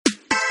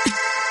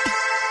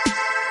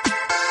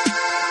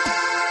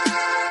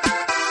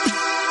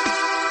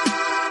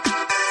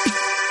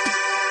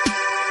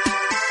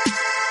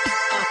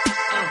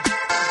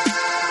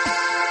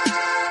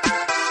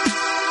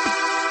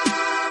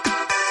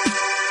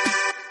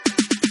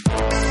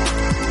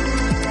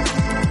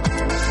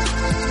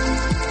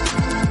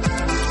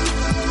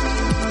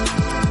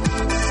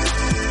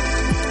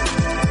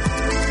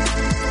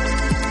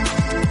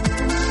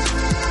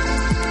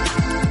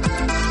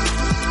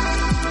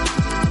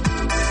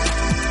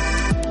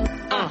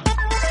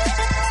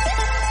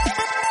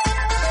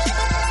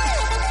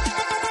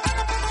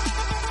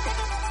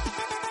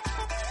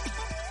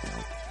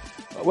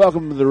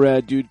Welcome to the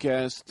Rad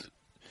Dudecast.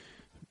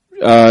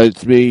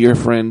 It's me, your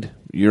friend,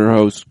 your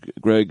host,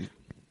 Greg.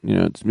 You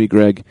know, it's me,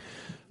 Greg.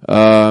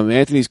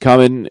 Anthony's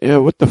coming.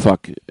 What the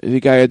fuck? The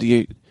guy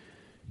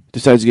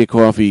decides to get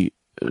coffee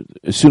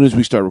as soon as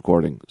we start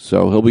recording.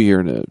 So he'll be here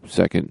in a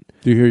second.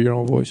 Do you hear your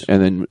own voice?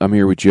 And then I'm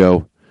here with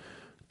Joe,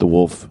 the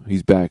wolf.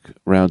 He's back,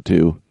 round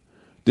 2.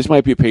 This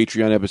might be a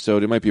Patreon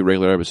episode. It might be a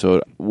regular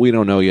episode. We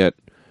don't know yet.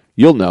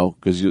 You'll know,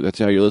 because that's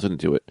how you're listening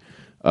to it.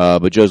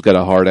 But Joe's got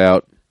a heart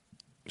out,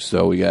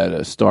 so we got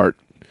to start.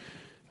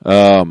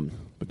 But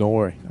don't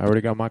worry. I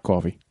already got my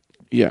coffee.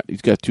 Yeah,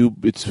 he's got 2.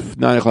 It's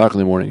 9 o'clock in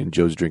the morning, and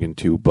Joe's drinking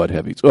 2 Bud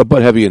Heavies. Oh,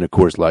 Bud Heavy and a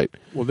Coors Light.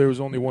 Well, there was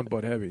only one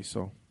Bud Heavy,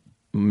 so.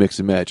 Mix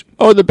and match.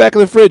 Oh, in the back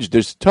of the fridge,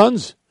 there's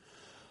tons.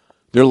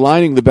 They're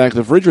lining the back of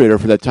the refrigerator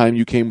for that time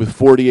you came with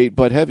 48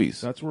 Bud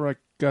Heavies. That's where I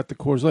got the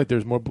Coors Light.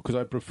 There's more because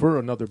I prefer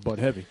another Bud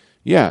Heavy.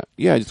 Yeah,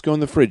 just go in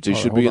the fridge. They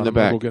should be in the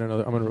back. I'm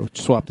going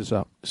to swap this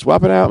out.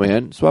 Swap it out,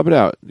 man. Swap it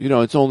out. You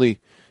know, it's only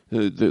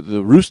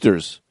the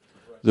roosters.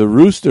 The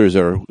roosters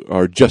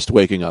are just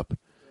waking up.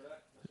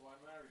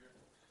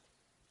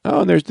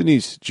 Oh, and there's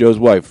Denise, Joe's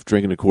wife,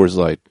 drinking a Coors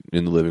Light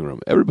in the living room.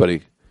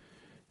 Everybody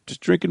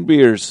just drinking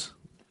beers.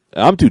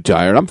 I'm too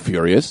tired. I'm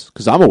furious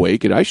because I'm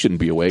awake and I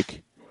shouldn't be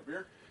awake. You want a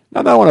beer?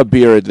 No, I don't want a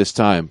beer at this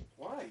time.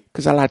 Why?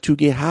 Because I like to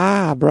get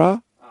high,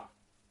 bro.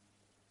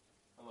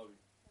 I love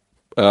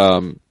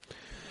you.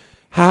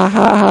 Ha,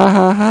 ha, ha,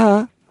 ha,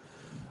 ha.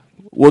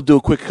 We'll do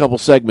a quick couple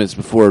segments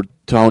before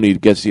Tony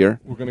gets here.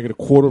 We're going to get a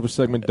quarter of a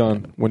segment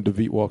done when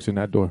DeVete walks in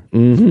that door.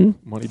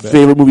 Mm-hmm. Money back.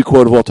 Favorite movie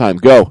quote of all time.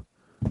 Go.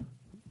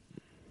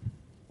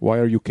 Why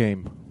Are You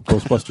Came?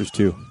 Ghostbusters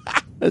 2.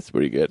 That's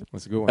pretty good.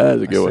 That's a good one.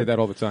 That's a good I one. say that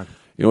all the time.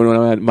 You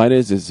know what mine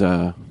is?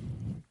 Nah,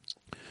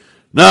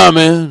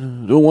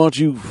 man, don't want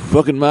you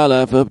fucking my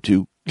life up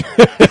too.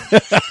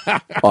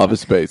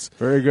 Office Space.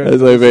 Very good.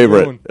 That's my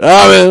favorite.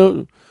 Ah,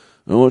 man,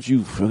 I want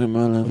you fucking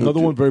my life up Another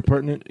too. one very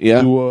pertinent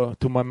Yeah. to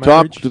my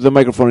marriage. Talk to the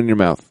microphone in your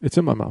mouth. It's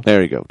in my mouth.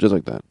 There you go. Just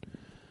like that.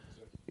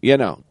 Yeah,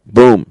 no.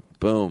 Boom,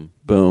 boom,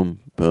 boom,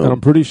 boom. And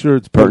I'm pretty sure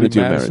it's pertinent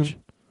Billy to Madison. marriage.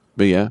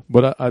 But yeah.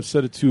 But I've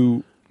said it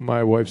to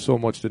my wife so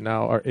much that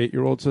now our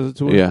 8-year-old says it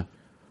to her. Yeah.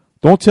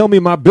 Don't tell me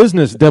my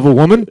business, devil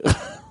woman.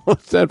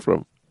 What's that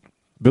from?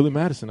 Billy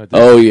Madison, I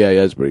think. Oh, yeah,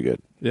 that's pretty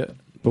good. Yeah.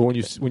 But when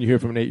you hear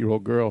from an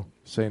 8-year-old girl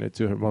saying it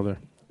to her mother,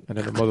 and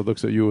then the mother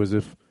looks at you as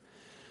if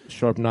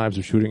sharp knives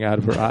are shooting out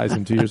of her eyes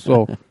into your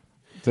soul,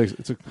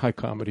 it's a high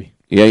comedy.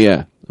 Yeah.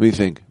 What do you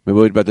think? Maybe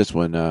what about this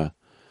one?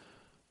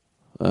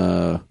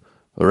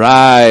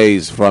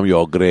 Rise from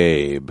your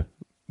grave.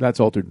 That's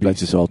Altered Beast. That's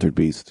just Altered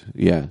Beast.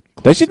 Yeah.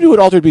 They should do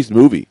an Altered Beast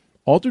movie.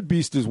 Altered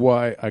Beast is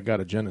why I got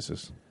a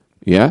Genesis.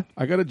 Yeah?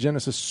 I got a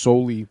Genesis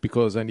solely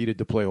because I needed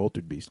to play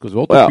Altered Beast. Because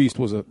Altered Beast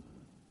was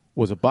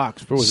a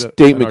box.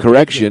 Statement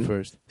correction.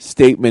 First.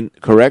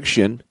 Statement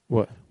correction.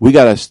 What? We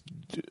got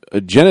a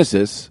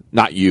Genesis.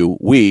 Not you.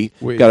 We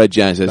got a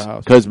Genesis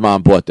because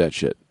Mom bought that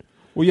shit.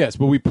 Well, yes,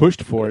 but we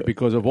pushed for it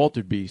because of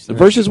Altered Beast.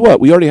 Versus what?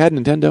 We already had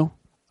Nintendo.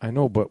 I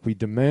know, but we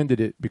demanded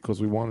it because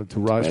we wanted to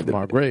rise from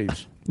our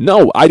graves.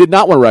 No, I did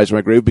not want to rise from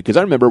my grave because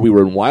I remember we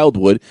were in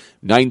Wildwood,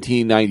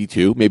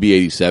 1992, maybe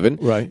 87.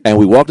 Right. And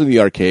we walked to the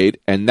arcade,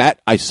 and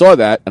I saw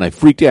that, and I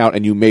freaked out,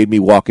 and you made me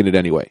walk in it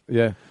anyway.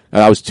 Yeah.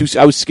 And I was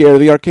scared of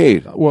the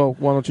arcade. Well,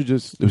 why don't you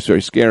just... It was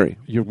very scary.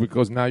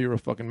 Because now you're a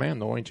fucking man,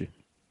 though, ain't you?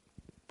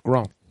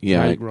 Grown.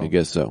 Yeah, I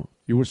guess so.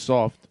 You were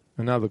soft,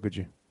 and now look at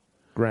you.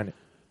 Granted.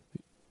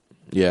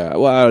 Yeah,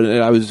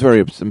 well, I'm very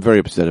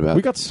upset about it.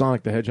 We got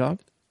Sonic the Hedgehog.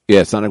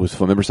 Yeah, Sonic was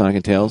fun. Remember Sonic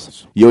and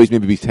Tails? You always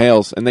made me be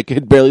Tails, and the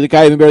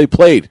guy even barely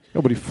played.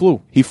 No, but he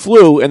flew. He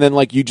flew, and then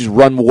you just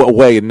run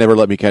away and never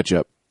let me catch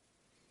up.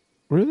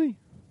 Really?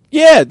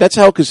 Yeah, that's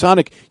how, because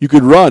Sonic, you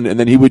could run, and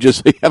then he would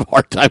just have a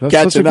hard time catching up.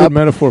 That's such a good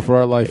metaphor for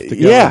our life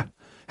together. Yeah.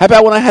 How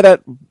about when I had a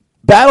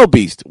Battle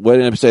Beast? Wait,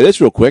 let me say this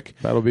real quick.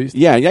 Battle Beast?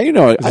 Yeah, you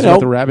know it. I know.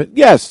 The rabbit?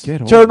 Yes.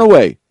 Turn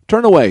away,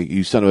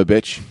 you son of a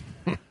bitch.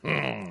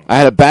 I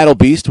had a Battle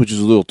Beast, which is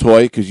a little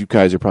toy, because you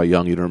guys are probably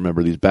young. You don't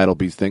remember these Battle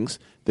Beast things.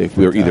 They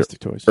were either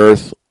toys.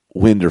 Earth,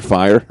 Wind, or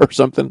Fire, or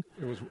something.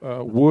 It was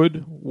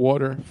wood,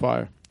 water,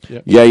 fire.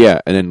 Yep.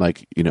 Yeah. And then,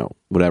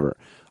 whatever.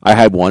 I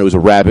had one. It was a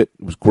rabbit.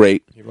 It was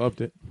great. He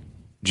loved it.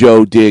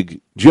 Joe,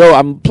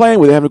 I'm playing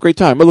with it, having a great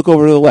time. I look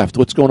over to the left.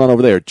 What's going on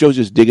over there? Joe's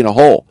just digging a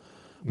hole.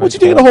 What's he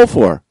digging a hole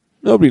for?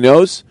 Nobody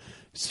knows.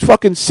 It's a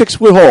fucking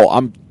 6-foot hole.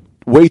 I'm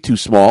way too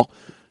small.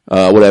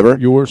 Whatever.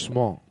 You were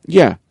small.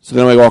 Yeah. So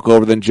then I walk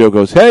over, then Joe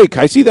goes, hey,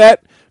 can I see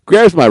that?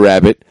 Grabs my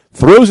rabbit,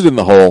 throws it in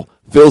the hole,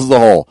 fills the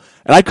hole.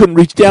 And I couldn't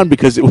reach down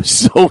because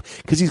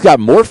because he's got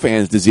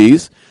Morfan's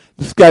disease.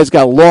 This guy's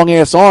got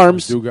long-ass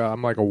arms.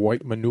 I'm like a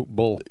white minute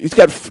bull. He's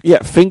got,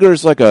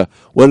 fingers like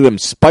one of them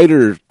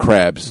spider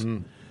crabs.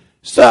 Mm.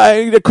 So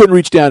I couldn't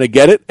reach down to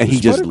get it, and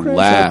he just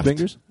laughed.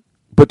 Fingers?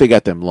 But they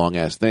got them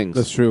long-ass things.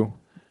 That's true.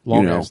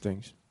 Long-ass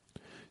things.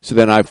 So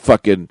then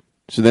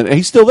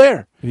he's still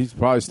there. He's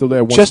probably still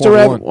there. Chester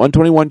Ave,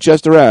 121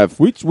 Chester Ave.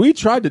 We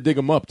tried to dig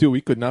him up, too.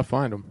 We could not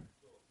find him.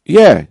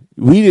 Yeah,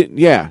 we didn't,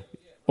 yeah.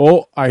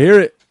 Oh, I hear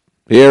it.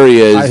 Here he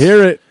is. I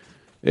hear it.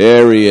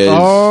 There he is.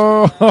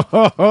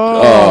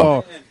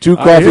 Oh, Two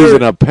I coffees hear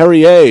and a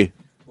Perrier.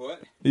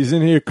 What? he's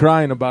in here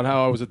crying about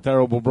how I was a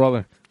terrible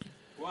brother.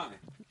 Why?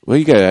 Well,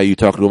 you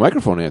talking to a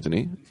microphone,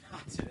 Anthony.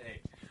 Not today.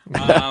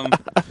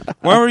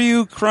 Why were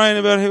you crying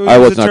about who I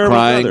was was a not terrible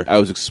crying. brother? I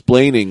was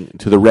explaining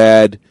to the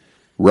Rad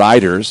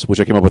Riders, which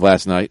I came up with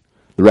last night.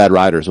 The Rad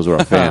Riders, those are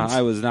our fans.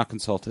 I was not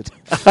consulted.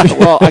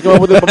 Well, I came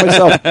up with it by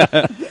myself.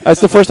 That's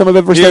the first time I've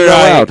ever said it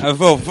out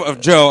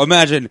loud. Joe,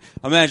 imagine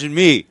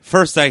me.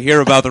 First I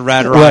hear about the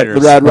Rad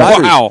Riders. the Rad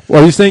Riders. Wow.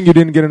 Well, he's saying you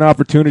didn't get an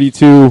opportunity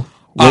to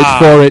wait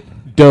for it.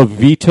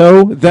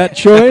 veto that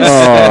choice.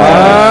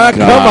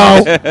 Come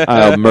on.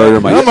 I'll murder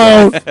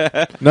myself. Come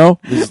on. No?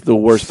 This is the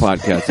worst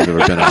podcast I've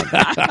ever been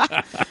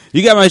on.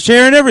 You got my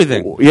chair and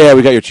everything. Yeah,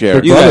 we got your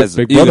chair. You brother- guys,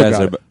 big you brother guys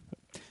got are. it.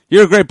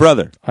 You're a great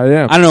brother. I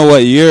am. I don't know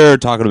what you're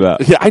talking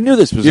about. Yeah, I knew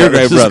this was You're a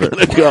great this was brother.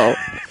 gonna go.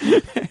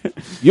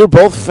 You're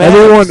both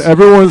fans.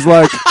 Everyone's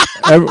like,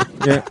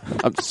 yeah.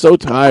 I'm so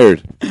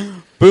tired.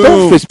 Boom.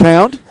 Don't fist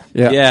pound.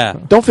 Yeah. Yeah,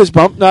 Don't fist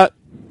bump. Not.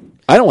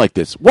 I don't like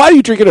this. Why are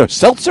you drinking a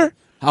seltzer?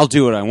 I'll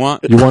do what I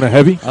want. You want a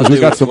heavy? Because we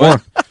do got it. some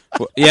What? more.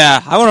 Well,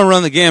 yeah, I want to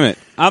run the gamut.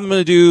 I'm going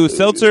to do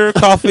seltzer,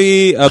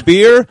 coffee, a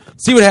beer,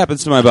 see what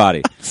happens to my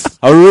body.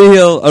 A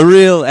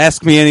real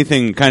ask me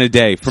anything kind of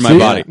day for my See,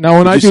 body. Now,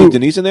 when Did I you do, see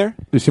Denise in there?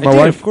 you see I my did,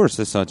 wife? Of course,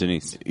 I saw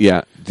Denise.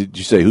 Yeah. Did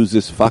you say, who's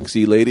this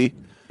foxy lady?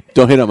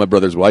 Don't hit on my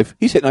brother's wife.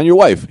 He's hitting on your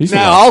wife. He's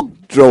Now not. I'll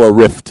throw a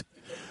rift.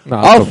 No,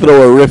 I'll it's okay.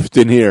 throw a rift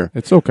in here.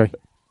 It's okay.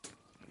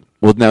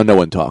 Well, now no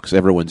one talks.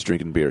 Everyone's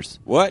drinking beers.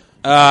 What?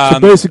 So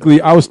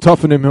basically, I was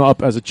toughening him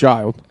up as a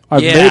child.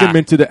 I've Yeah. made him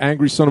into the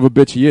angry son of a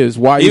bitch he is.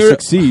 Why he You-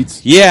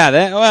 succeeds. Yeah,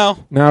 that,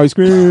 well. Now he's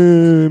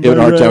screaming. You having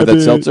a hard time with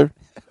that seltzer?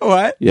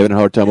 What? You having a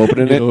hard time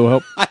opening Need a it? little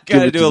help. I Give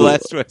gotta it do to a the-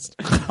 last twist.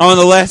 I'm on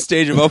the last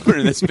stage of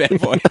opening this bad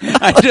boy.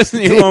 I just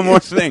need one more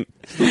thing.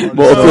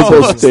 Multiple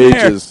almost there.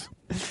 stages.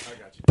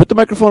 Put the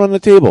microphone on the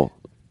table.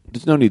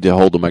 There's no need to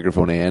hold the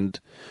microphone and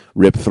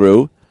rip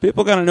through.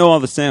 People gotta know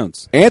all the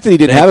sounds. Anthony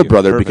didn't Thank have a you.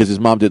 brother Perfect. because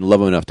his mom didn't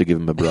love him enough to give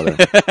him a brother.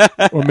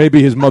 Or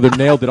maybe his mother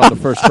nailed it on the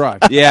first try.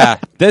 Yeah,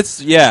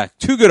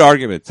 two good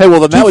arguments. Hey, well,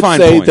 then Two that would fine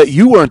say points. that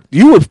you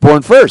were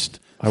born first.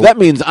 So that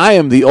means I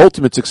am the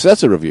ultimate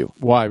successor of you.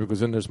 Why? Because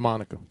then there's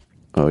Monica.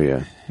 Oh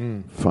yeah,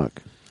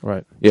 fuck.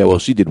 Right. Yeah, well,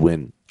 she did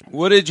win.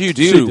 What did you She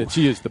do? did.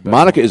 She is the best.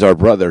 Monica is our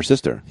brother,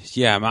 sister.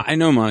 Yeah, I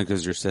know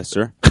Monica's your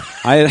sister.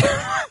 I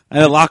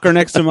had a locker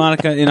next to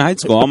Monica in high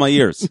school all my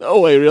years. No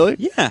way, really?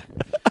 Yeah,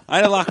 I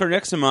had a locker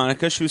next to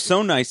Monica. She was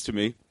so nice to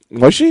me.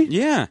 Was she?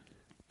 Yeah,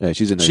 Yeah,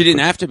 she's a nice she didn't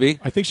person. have to be.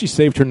 I think she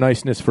saved her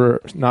niceness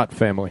for not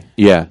family.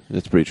 Yeah,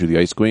 that's pretty true. The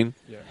Ice Queen.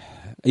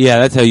 Yeah,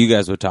 that's how you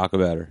guys would talk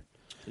about her.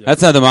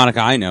 That's not the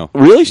Monica I know.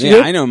 Really? She Yeah,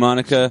 did? I know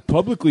Monica.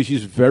 Publicly,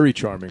 she's very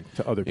charming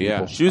to other people.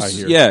 Yeah. She I was,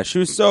 hear. yeah, she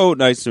was so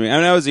nice to me. I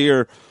mean, I was a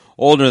year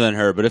older than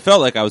her, but it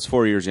felt like I was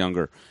 4 years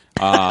younger.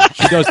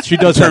 She does. She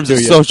does in terms that of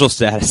to you. social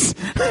status.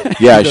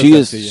 Yeah, does she that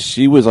is. to you.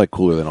 She was like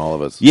cooler than all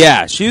of us.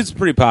 Yeah, she was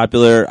pretty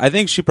popular. I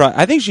think she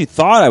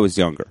thought I was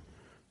younger.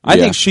 I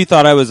Yeah. think she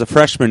thought I was a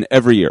freshman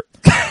every year.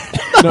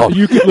 No,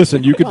 you could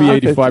listen. You could be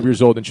 85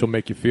 years old, and she'll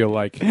make you feel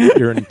like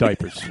you're in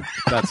diapers.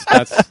 That's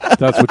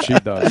what she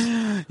does.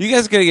 You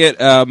guys gotta get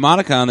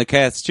Monica on the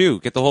cast too.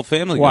 Get the whole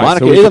family. Why? going.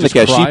 Monica so we is could on the just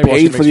cast. She cry while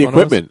she paid for makes the fun of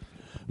us? equipment.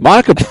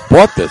 Monica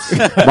bought this.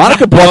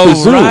 Monica bought the Oh,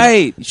 Zoom.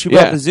 right. She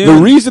bought the Zoom.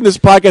 The reason this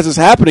podcast is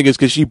happening is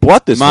because she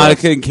bought this.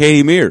 Monica and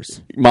Katie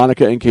Mears.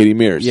 Monica and Katie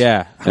Mears.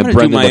 Yeah, I'm and gonna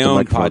Brendan do my bought the own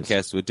microphones.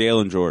 podcast with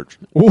Dale and George.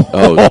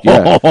 Oh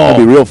yeah,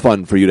 that'd be real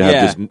fun for you to have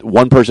Yeah. this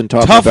one person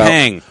talking Tough about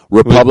hang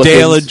Republicans with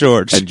Dale and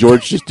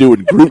George. just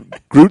doing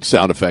Groot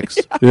sound effects.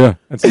 Yeah,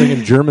 and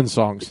singing German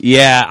songs.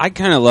 Yeah, I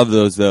kind of love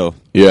those though.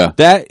 Yeah,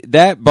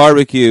 That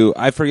barbecue,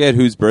 I forget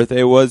whose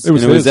birthday it was. It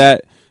was and his.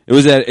 it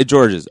was at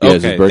George's. Yeah, it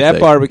was his Okay, birthday. that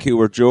barbecue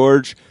where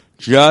George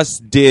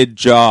just did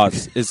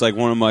Jaws is like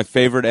one of my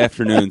favorite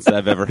afternoons that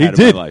I've ever He had in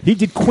did. my life. He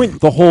did Quint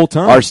the whole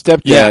time. our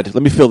stepdad. Yeah.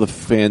 Let me fill the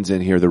fans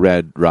in here. The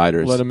Red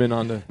Riders. Let him in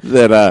on the.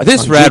 That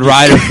This Red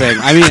Rider thing.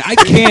 I mean, I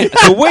can't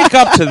to wake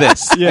up to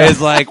this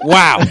is like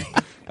wow.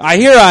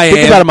 Here I Think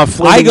am. about it, my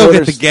flaming I go get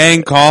motors. the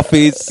gang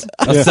coffees,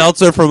 a Yeah.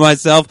 seltzer for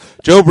myself.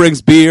 Joe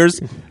brings beers.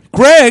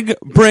 Greg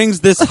brings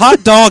this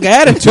hot dog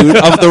attitude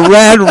of the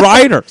Red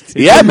Rider.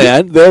 Yeah,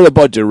 man, they're a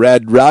bunch of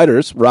Red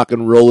Riders, rock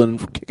and rolling,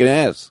 kicking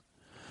ass.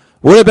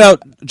 What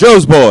about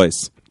Joe's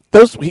boys?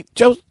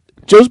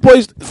 Joe's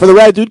boys for the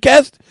Rad Dude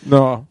cast.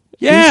 No.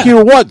 Yeah. He's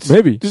here once.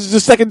 Maybe. This is the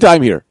second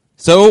time here.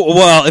 So,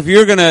 well, if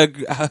you're gonna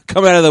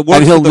come out of the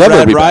woods he'll with the never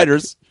Red be back.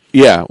 Riders,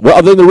 Yeah. Well,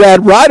 other than the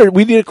Rad Rider,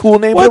 we need a cool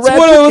name. what's for the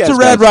Rad Dude a cast,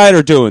 Red guys.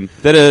 Rider doing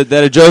that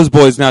a Joe's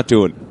boy's not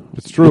doing?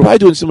 It's We're true. probably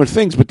doing similar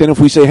things, but then if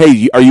we say,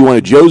 "Hey, are you one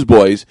of Joe's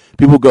boys?"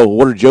 People go,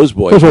 "What are Joe's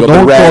boys?" First of all, We go, no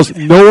 "The one, Rad calls,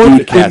 no one Dude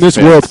in cast this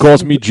fans." world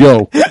calls me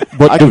Joe,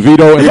 but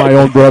DeVito and my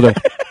own brother.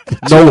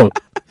 No one.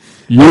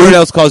 Everyone You,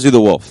 else calls you the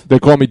Wolf. they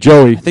call me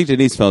Joey. I think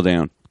Denise fell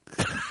down.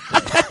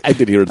 I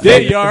did hear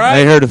it. all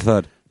right? I heard a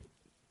thud.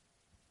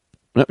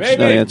 Nope, she's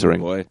not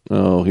answering. Boy.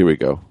 Oh, here we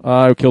go.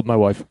 I killed my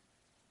wife.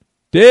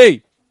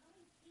 D.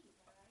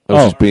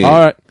 Oh, she's being. all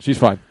right. She's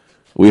fine.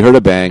 We heard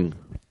a bang.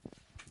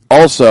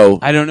 Also,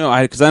 I don't know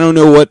because I don't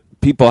know what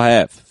people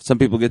have. Some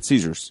people get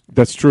seizures.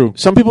 That's true.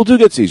 Some people do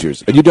get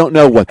seizures, and you don't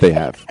know what they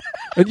have.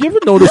 And you ever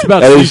notice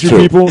about That is seizure true.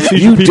 people? Seizure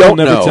You people don't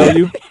never know. tell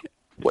you.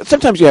 Well,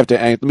 sometimes you have to.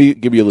 Let me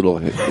give you a little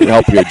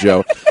help here,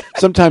 Joe.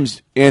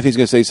 Sometimes Anthony's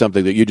going to say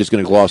something that you're just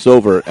going to gloss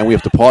over, and we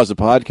have to pause the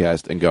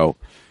podcast and go,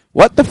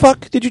 "What the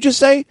fuck did you just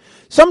say?"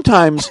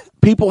 Sometimes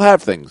people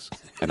have things,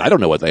 and I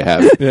don't know what they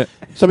have. Yeah.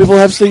 Some people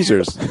have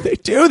seizures. They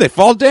do. They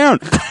fall down.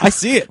 I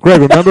see it.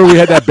 Greg, remember we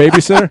had that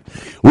babysitter?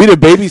 We had a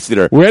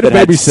babysitter. We had a that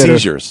had babysitter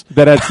seizures.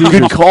 that had seizures.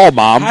 Good call,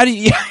 Mom. How do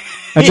you?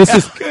 And this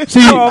is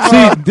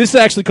see, this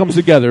actually comes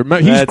together.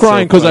 He's That's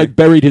crying so because I funny.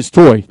 buried his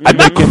toy. I'm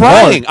not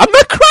crying. I'm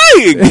not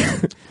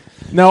crying.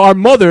 Now our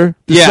mother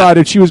Yeah.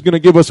 decided she was going to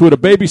give us with a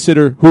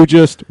babysitter who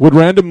just would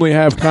randomly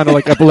have kind of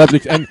like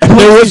epileptic, and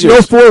there was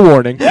no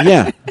forewarning.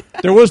 Yeah.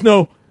 There was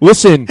no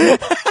listen,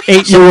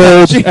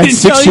 8-year-old and tell you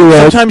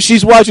 6-year-old. Sometimes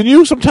she's watching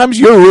you. Sometimes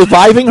you're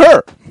reviving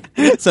her.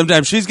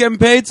 Sometimes she's getting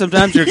paid.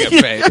 Sometimes you're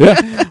getting paid.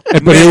 Yeah,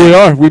 but here we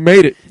are. We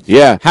made it.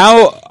 Yeah.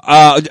 How?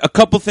 A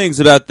couple things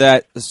about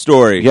that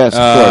story. Yes,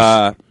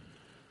 of course.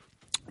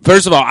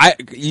 First of all,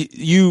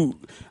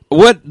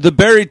 what the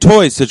buried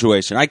toy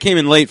situation? I came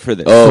in late for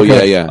this. Oh,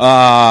 Okay.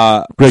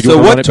 yeah. Greg, you So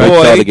wanna what run it back?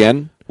 Try it toy?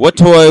 again. What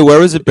toy? Where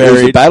was it There was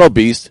a buried? battle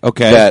beast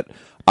Okay. that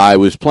I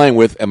was playing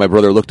with, and my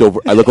brother looked over.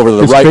 I look over to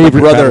the His right. My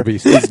favorite brother battle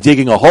beast. is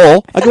digging a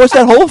hole. I go, "What's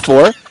that hole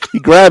for?" He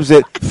grabs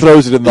it,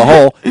 throws it in the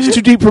hole. It's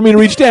too deep for me to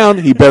reach down.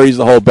 He buries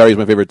the hole. Buries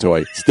my favorite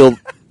toy.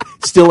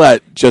 Still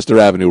at Chester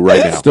Avenue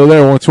right now. Still there,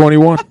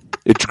 121.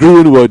 It grew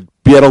into a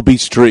battle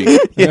beast tree.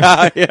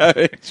 yeah,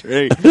 it's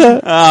right.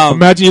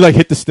 Imagine you like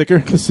hit the sticker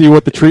to see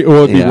what the tree.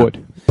 Oh, it'd be Yeah.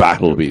 wood.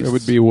 Battle beast. It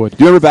would be wood. Do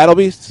you remember battle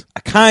beasts?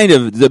 Kind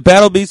of. The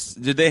battle beasts.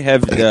 Did they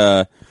have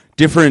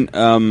different?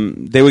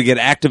 They would get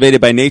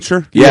activated by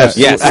nature. Yes.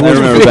 Yes. I It was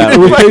remember It battle.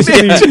 was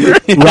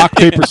basically rock,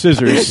 paper,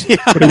 scissors,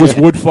 but it was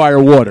wood, fire,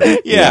 water.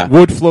 Yeah.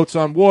 Wood floats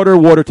on water.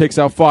 Water takes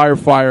out fire.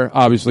 Fire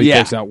obviously Yeah.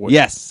 takes out wood.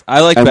 Yes, I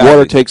like And battle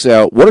water beasts. takes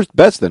out. Water's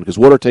best then because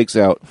water takes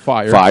out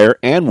Fire.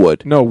 and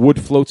wood. No, wood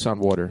floats on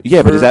water.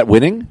 Yeah, but is that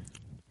winning?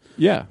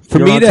 Yeah. For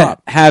You're me on to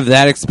top. have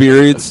that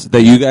experience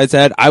that you guys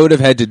had, I would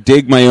have had to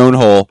dig my own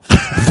hole,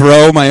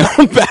 throw my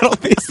own battle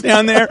beast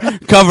down there,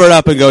 cover it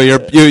up, and go,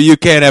 you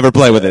can't ever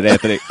play with it,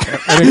 Anthony.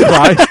 And then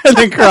cry. and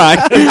then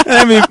cry. And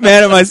then be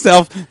mad at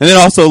myself, and then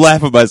also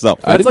laugh at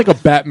myself. That's like a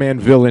Batman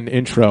villain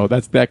intro.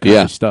 That's that kind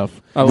Yeah. of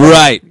stuff. I like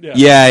Right. it.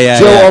 Yeah.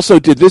 Joe yeah. also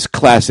did this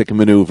classic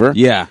maneuver.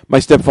 Yeah. My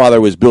stepfather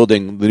was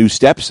building the new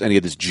steps, and he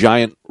had this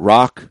giant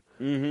rock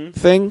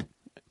thing,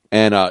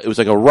 and it was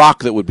like a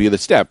rock that would be the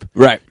step.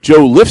 Right.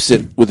 Joe lifts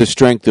it with the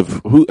strength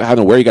of I don't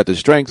know where he got the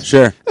strength.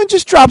 Sure. And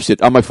just drops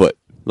it on my foot.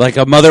 Like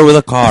a mother with a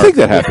I car. think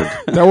that happened.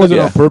 That wasn't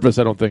Yeah. on purpose,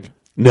 I don't think.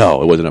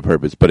 No, it wasn't on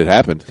purpose, but it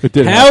happened. It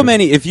did. How happen.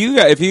 many? If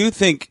you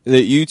think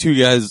that you two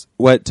guys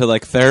went to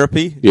like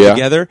therapy Yeah.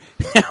 together,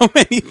 how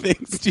many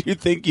things do you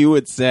think you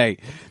would say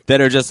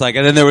that are just like?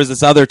 And then there was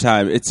this other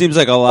time. It seems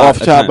like a lot. Off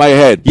the top of my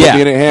head, put Yeah.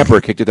 me in a hamper,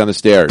 kicked it down the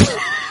stairs.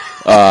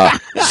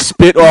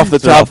 Spit off the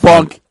top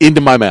bunk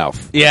into my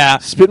mouth. Yeah,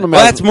 Spit in my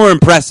well, mouth. that's more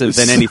impressive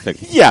than anything.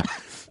 Yeah.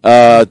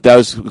 That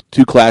was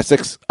two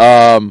classics.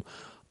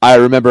 I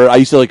remember I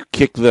used to like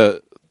kick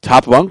the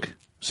top bunk.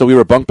 So we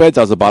were bunk beds.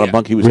 I was the bottom Yeah.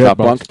 bunk. He was We had top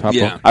bunks, bunk. top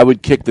Yeah. bunk. I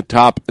would kick the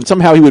top, and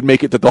somehow he would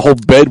make it that the whole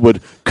bed would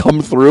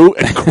come through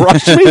and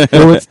crush me.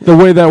 The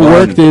way that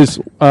worked is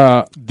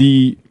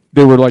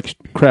they were like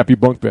crappy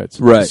bunk beds.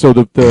 Right. So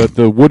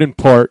the wooden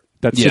part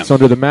that Yeah. sits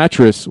under the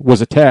mattress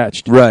was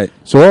attached. Right.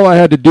 So all I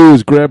had to do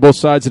was grab both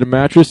sides of the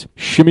mattress,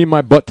 shimmy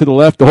my butt to the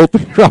left, the whole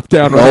thing dropped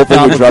down. The whole right thing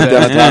down would the drop bed.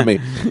 down on top of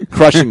me,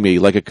 crushing me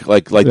like Yeah.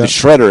 the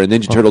Shredder and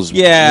Ninja Turtles.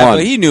 Yeah, 1.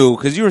 but he knew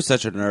because you were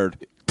such a nerd.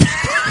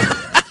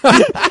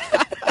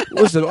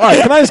 Listen, all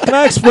right, can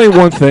I explain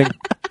one thing?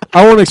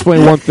 I want to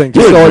explain one thing,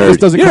 just You're so a this nerd.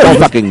 doesn't You're come a off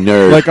fucking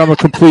nerd. like I'm a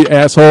complete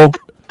asshole.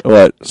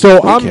 What?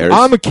 So Who cares?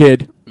 I'm a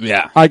kid.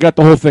 Yeah. I got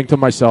the whole thing to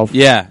myself.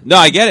 Yeah. No,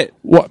 I get it.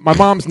 What my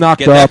mom's knocked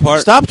Get that up.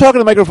 part. Stop talking to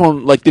the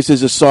microphone like this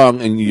is a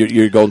song and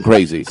you're going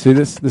crazy. See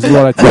this? This is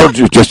what I tell.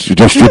 You're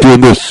doing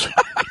this.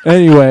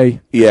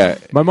 Anyway, Yeah.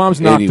 my mom's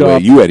knocked Anyway,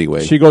 up. you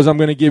anyway. She goes, "I'm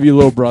going to give you a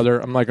little brother."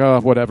 I'm like, "Oh,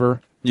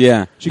 whatever."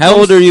 Yeah. She How comes-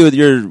 old are you?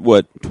 You're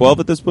what? 12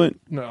 at this point.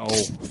 No,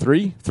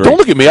 3. Don't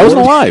look at me. I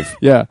wasn't alive.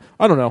 Yeah,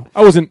 I don't know.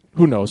 I wasn't.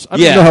 Who knows? I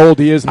don't Yeah. know how old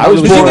he is. I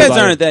was But born- you Well, guys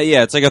aren't that.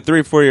 Yeah, it's like a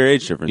 3-4 year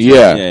age difference.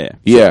 Yeah.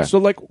 Yeah. So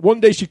like one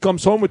day she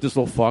comes home with this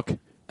little fuck.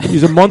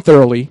 He's a month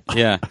early.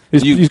 Yeah.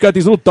 He's got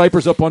these little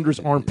diapers up under his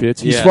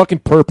armpits. He's Yeah. fucking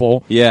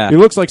purple. Yeah. He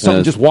looks like something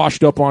Yes. just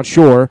washed up on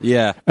shore.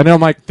 Yeah. And then I'm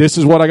like, this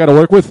is what I got to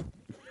work with.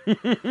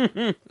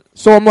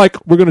 So I'm like,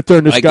 we're gonna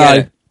turn this I get guy.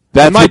 it.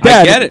 And my That's-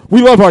 dad. I get it.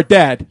 We love our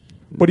dad,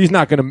 but he's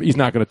not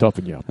gonna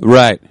toughen you up.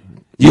 Right.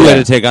 You Yeah. got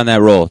to take on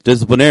that role,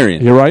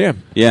 disciplinarian. Here I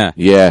am. Yeah.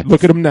 Yeah.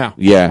 Look at him now.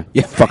 Yeah.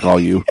 Fuck all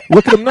you.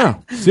 Look at him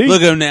now. See?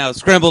 Look at him now,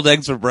 scrambled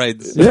eggs for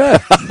brains. Yeah.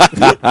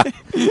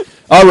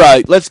 All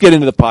right, let's get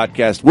into the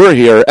podcast. We're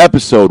here,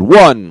 episode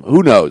 1.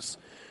 Who knows?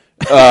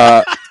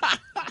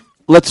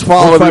 Let's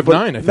follow 159,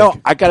 everybody. I think.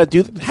 No, I got to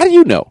do. How do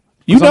you know?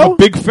 You 'Cause I'm know? a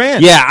big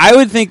fan. Yeah, I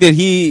would think that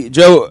he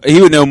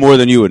would know more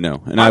than you would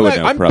know, and I would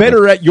know. I'm probably.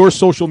 better at your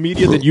social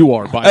media than you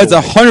are. By That's the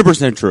way.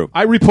 100% true.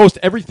 I repost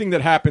everything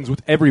that happens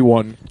with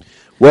everyone.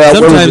 Well,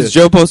 what was Sometimes this?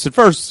 Joe posted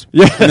first,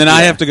 Yeah. and then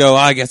I have to go.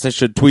 I guess I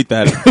should tweet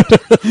that.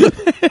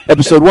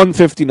 Episode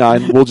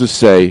 159, we'll just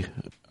say,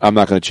 I'm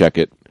not going to check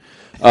it.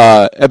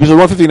 Episode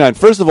 159.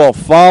 First of all,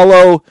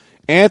 follow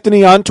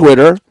Anthony on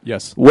Twitter.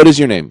 Yes. What is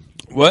your name?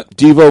 What?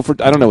 Devo for,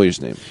 I don't know what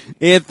his name.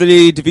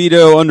 Anthony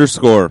DeVito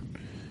 _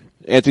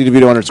 Anthony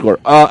DeVito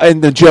 _.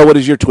 And then Joe, what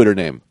is your Twitter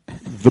name?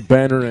 The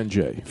Banner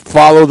NJ.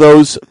 Follow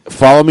those.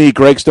 Follow me,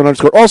 Greg Stone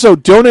 _. Also,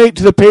 donate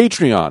to the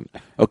Patreon.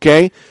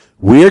 Okay?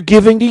 We're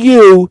giving to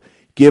you.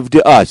 Give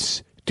to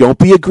us. Don't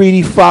be a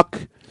greedy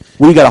fuck.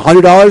 We got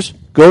 $100?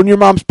 Go in your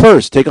mom's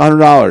purse. Take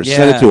 $100.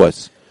 Send it to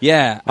us.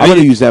 Yeah, I'm going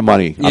to use that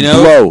money. I'm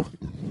know- slow.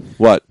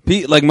 What?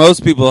 like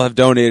most people have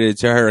donated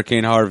to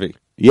Hurricane Harvey.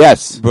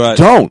 Yes. But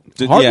don't.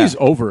 Harvey's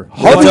over.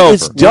 Harvey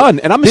It's is over. done.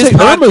 And I'm going This to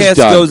say Irma's podcast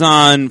done. goes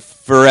on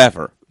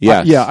forever.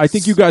 Yes. Yeah, I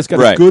think you guys got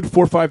Right. a good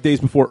 4 or 5 days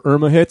before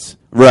Irma hits.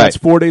 Right. That's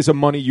 4 days of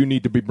money you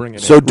need to be bringing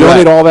So in.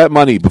 donate Right. all that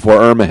money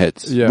before Irma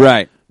hits. Yeah.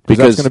 Right. Because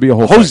that's gonna be a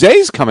whole thing.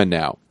 Jose's coming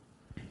now.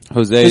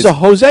 Jose. There's a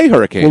Jose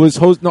hurricane. Well,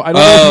 no, I don't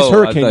know if Oh, he's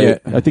hurricane I thought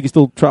yet. I think he's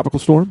still tropical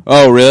storm.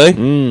 Oh,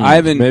 really? I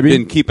haven't maybe.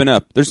 been keeping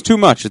up. There's too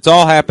much. It's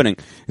all happening.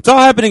 It's all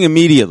happening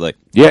immediately.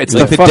 yeah, it's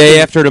Like the fucking- day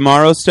after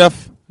tomorrow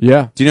stuff.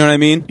 Yeah. Do you know what I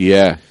mean?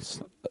 Yeah.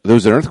 There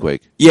was an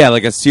earthquake. Yeah,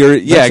 like a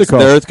series. Yeah, Mexico.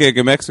 the earthquake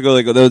in Mexico,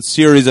 like those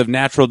series of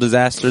natural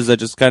disasters that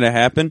just kind of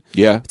happen.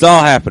 Yeah. It's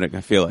all happening.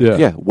 I feel like. Yeah.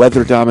 Yeah,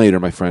 Weather Dominator,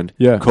 my friend.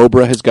 Yeah.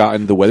 Cobra has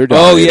gotten the Weather Oh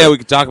Dominator. yeah, we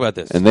could talk about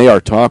this. And they are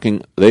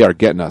talking, they are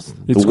getting us.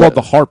 It's called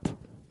the HARP.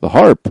 The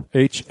harp.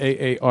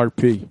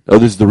 HAARP. Oh,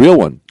 this is the real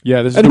one.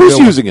 Yeah, this is And the who's real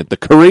one. using it? The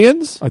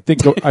Koreans? I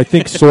think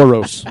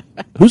Soros.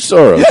 Who's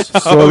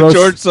Soros? Oh,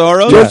 George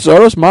Soros. George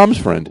Soros, mom's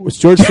friend. It's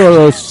George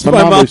Soros.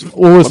 My mom was-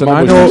 Well, listen, my mom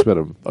I was know nice with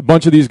him. a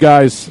bunch of these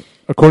guys,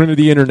 according to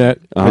the internet,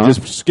 Uh-huh. I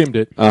just skimmed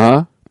it,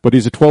 Uh-huh. but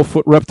he's a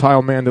 12-foot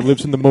reptile man that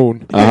lives in the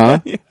moon. Uh-huh.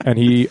 And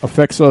he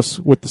affects us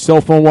with the cell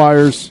phone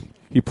wires.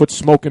 He puts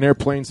smoke in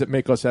airplanes that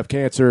make us have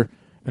cancer.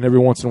 And every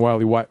once in a while,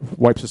 he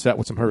wipes us out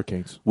with some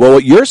hurricanes. Well,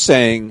 what you're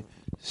saying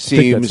I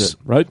think that's seems it,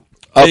 right?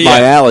 up Yeah,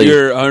 my alley.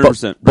 you're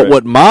 100% But right.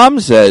 what Mom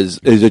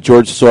says is that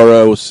George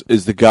Soros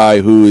is the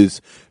guy who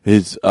is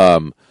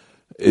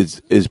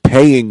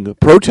paying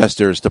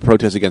protesters to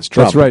protest against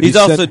Trump. That's right. He's He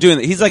also said- doing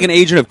that. He's like an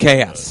agent of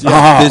chaos.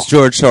 Yeah. This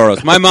George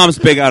Soros. My mom's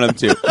big on him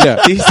too.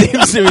 Yeah. He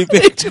seems to be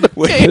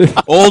big.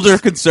 Older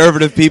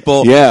conservative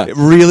people Yeah.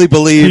 really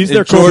believe He's in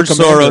their Cobra George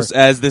commander. Soros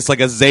as this like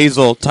a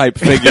Zazel type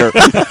figure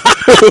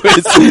who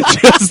is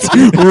just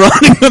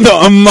running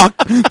amok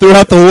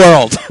throughout the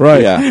world.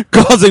 Right. Yeah.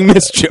 Causing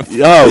mischief.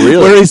 Oh, really?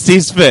 Where he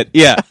sees fit.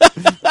 Yeah.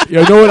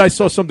 You know what? I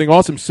saw something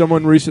awesome.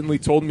 Someone recently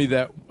told me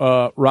that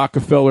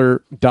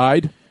Rockefeller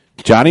died.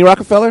 Johnny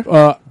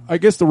Rockefeller? I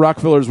guess the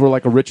Rockefellers were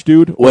like a rich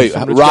dude. or Wait,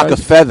 some rich guys.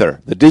 Rockefeather,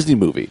 the Disney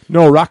movie.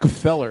 No,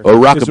 Rockefeller. Or is a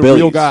Rockabilly's.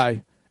 real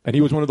guy. And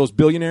he was one of those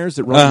billionaires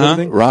that runs Uh-huh.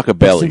 everything. Rockabilly.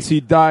 But since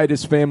he died,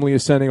 his family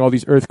is sending all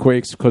these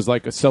earthquakes because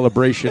like a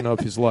celebration of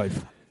his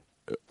life.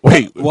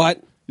 Wait, What?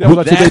 Yeah, well,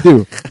 that's what they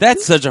do.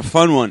 That's such a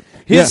fun one.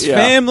 His Yeah.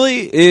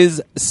 family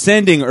is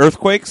sending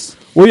earthquakes.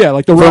 Well, yeah,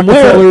 like the From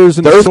where? Rockefellers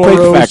and The the earthquake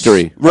Soros,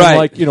 factory. and, Right.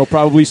 like,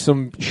 probably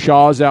some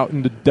Shaws out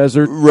in the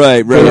desert.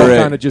 Right, They all right.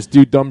 kind of just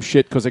do dumb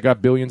shit because they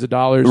got billions of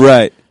dollars.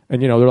 Right.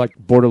 And, they're like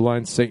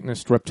borderline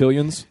Satanist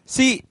reptilians.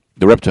 See,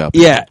 the reptile.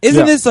 yeah, isn't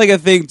Yeah. this like a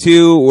thing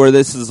too, where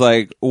this is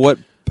like what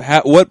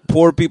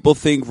poor people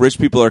think rich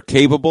people are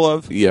capable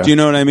of? Yeah. Do you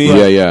know what I mean?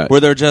 Yeah, yeah. Where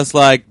they're just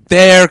like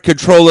they're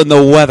controlling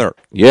the weather.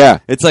 Yeah.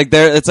 It's like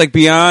it's like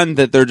beyond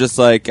that. They're just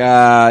like they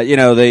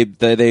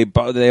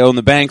own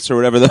the banks or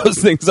whatever those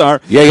things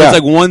are. Yeah, yeah. It's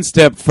like one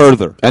step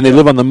further. And they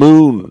live on the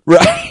moon.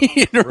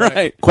 Right,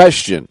 right.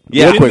 Question.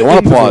 Yeah. Real quick. I want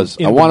In to the moon. pause.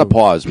 In I the want to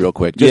moon. pause real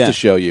quick just Yeah. to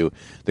show you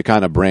the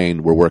kind of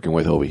brain we're working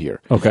with over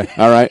here. Okay.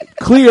 All right.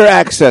 Clear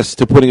access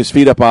to putting his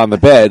feet up on the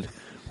bed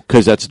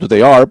because that's what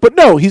they are. But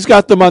no, he's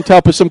got them on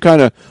top of some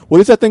kind of,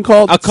 what is that thing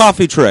called? A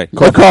coffee tray.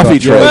 A coffee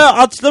tray. Well,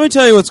 let me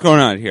tell you what's going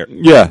on here.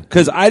 Yeah.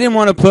 Because I didn't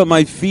want to put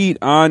my feet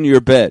on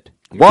your bed.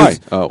 Why? 'Cause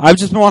Oh. I've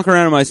just been walking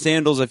around in my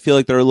sandals. I feel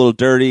like they're a little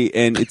dirty,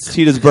 and it's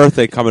Tita's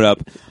birthday coming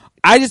up.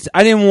 I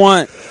didn't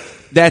want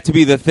that to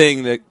be the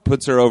thing that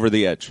puts her over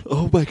the edge.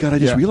 Oh my God, I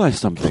just Yeah. realized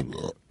something.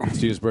 It's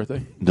Tita's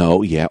birthday.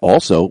 No, yeah.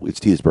 Also, it's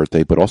Tia's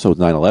birthday, but also it's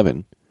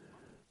 9/11.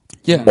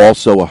 Yeah.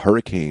 Also a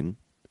hurricane.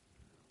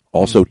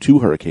 Also 2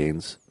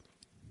 hurricanes.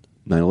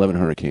 9/11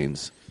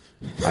 hurricanes.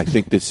 I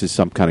think this is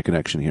some kind of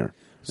connection here.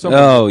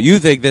 Oh, you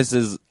think this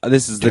is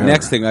the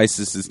next thing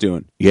ISIS is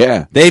doing?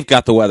 Yeah. They've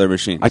got the weather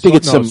machine. I think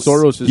it's No, some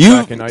Soros is you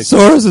back in ISIS.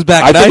 Soros is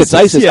back. I in think it's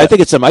ISIS. Yeah. I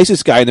think it's some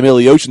ISIS guy in the middle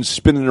of the ocean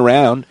spinning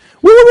around,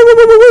 woo, woo, woo,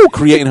 woo, woo, woo,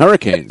 creating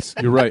hurricanes,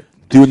 You're right.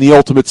 doing the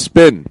ultimate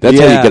spin. That's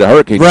how you get a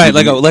hurricane. Right,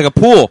 like a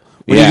pool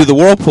when Yeah. you do the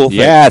whirlpool thing.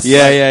 Yes.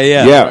 Yeah.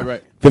 Yeah.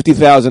 Right.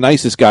 50,000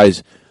 ISIS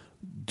guys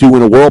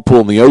doing a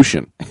whirlpool in the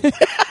ocean.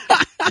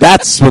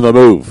 That's the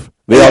move.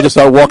 They all just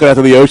start walking out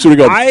to the ocean and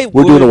go, I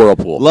we're doing a would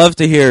whirlpool. Love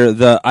to hear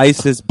the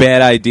ISIS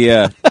bad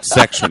idea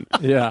section.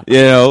 Yeah.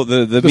 You know,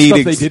 the stuff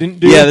meetings they didn't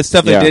do? Yeah, the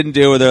stuff Yeah. they didn't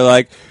do where they're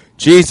like,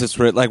 Jesus,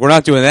 we're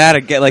not doing that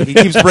again. Like, he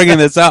keeps bringing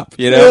this up,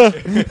 you know?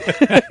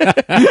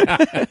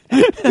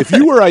 If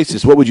you were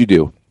ISIS, what would you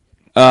do?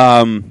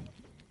 I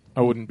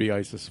wouldn't be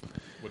ISIS.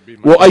 Would be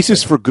my Well,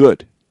 ISIS for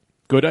good.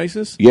 good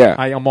ISIS? Yeah.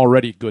 I am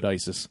already good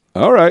ISIS.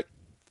 All right.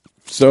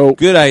 So,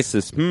 Good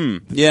ISIS.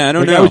 Yeah, I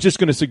don't Like, know. I was just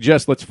going to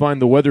suggest let's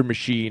find the weather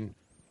machine,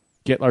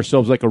 get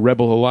ourselves like a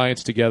rebel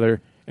alliance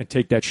together, and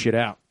take that shit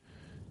out.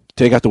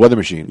 take out the weather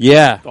machine.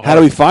 yeah. How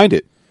do we find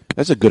it?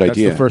 That's a good That's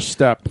idea. the first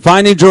step.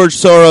 Finding George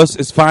Soros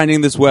is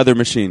finding this weather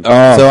machine.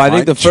 Oh, so I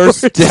think find the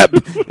first George. step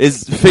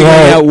is figuring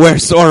Well- out where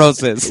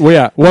Soros is. Well,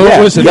 yeah. Well,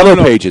 Yeah, listen, yellow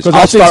no, pages. 'cause I'll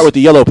I think- start with the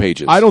yellow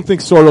pages. I don't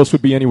think Soros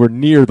would be anywhere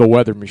near the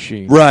weather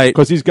machine. Right.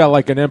 Because he's got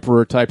like an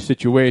emperor type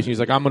situation. He's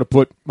like, I'm going to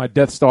put my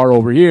Death Star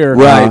over here.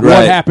 Right, What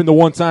right. happened the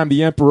one time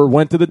the emperor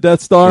went to the Death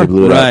Star? They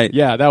blew it up. Right.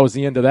 Yeah, that was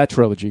the end of that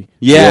trilogy.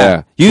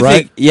 Yeah. You Right?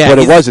 think, yeah. but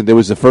it he's- wasn't. It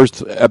was the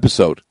first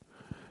episode.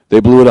 They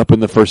blew it up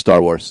in the first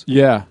Star Wars.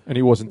 Yeah, and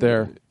he wasn't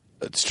there.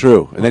 It's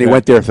true. And then he Okay.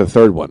 went there for the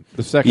third one.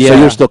 The second. Yeah. So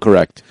you're still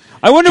correct.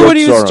 I wonder George what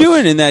he was Soros.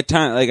 doing in that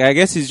time. Like, I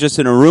guess he's just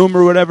in a room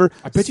or whatever.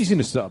 I bet he's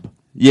in a sub.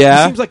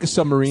 Yeah. He seems like a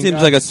submarine. Seems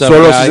guy. like a sub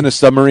Soros guy. is in a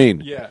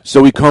submarine. Yeah.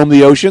 So we comb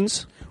the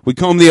oceans. We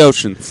comb the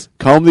oceans.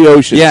 Comb the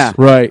oceans. Yeah.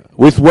 Right.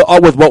 With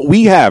what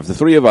we have, the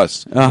three of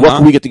us. Uh-huh. What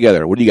can we get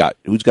together? What do you got?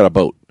 Who's got a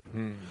boat?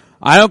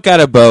 I don't got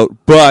a boat,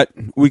 but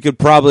we could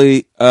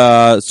probably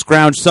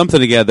scrounge something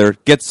together.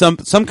 Get some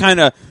kind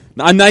of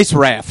a nice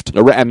raft.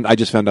 And I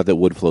just found out that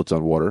wood floats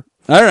on water.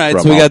 All right,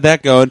 From so we all- got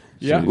that going.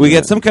 Yeah. We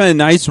got some kind of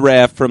nice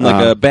raft from like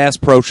Uh-huh. a Bass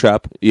Pro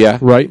Shop. Yeah.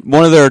 Right.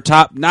 One of their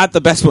top, not the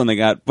best one they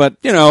got, but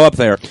you know, up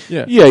there.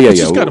 Yeah. Yeah. It's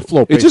just got to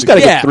float. It's just got to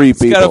basically. get three it's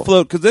people. got to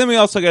float because then we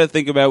also got to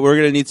think about we're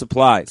going to need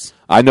supplies.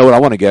 I know what I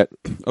want to get.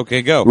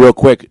 Okay, go. Real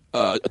quick,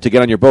 to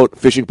get on your boat,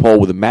 fishing pole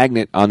with a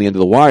magnet on the end of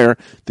the wire.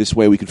 This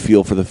way we can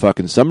feel for the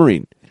fucking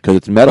submarine because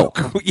it's metal.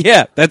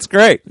 Yeah, that's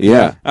great.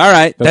 Yeah. All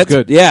right, That's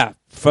good. Yeah,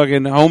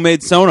 fucking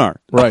homemade sonar.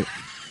 Right.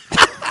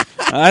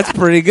 That's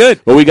pretty good.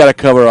 But we got to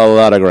cover a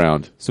lot of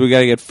ground. So we got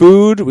to get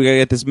food. We got to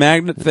get this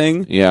magnet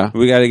thing. Yeah.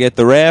 We got to get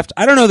the raft.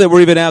 I don't know that we're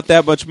even out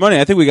that much money.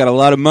 I think we got a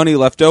lot of money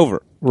left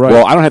over. Right.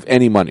 Well, I don't have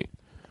any money.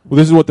 Well,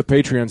 this is what the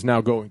Patreon's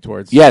now going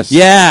towards. Yes.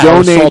 Yeah.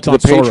 Donate Salt to on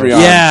the Soros. Patreon.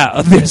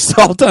 Yeah, the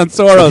assault on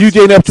Soros. If you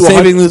donate up to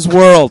saving this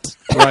world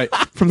Right.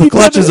 from the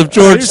clutches of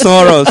George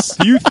Soros.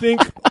 Do you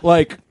think,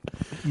 like,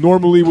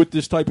 normally with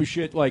this type of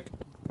shit, like,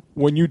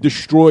 when you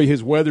destroy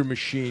his weather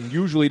machine,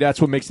 usually that's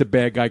what makes the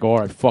bad guy go, all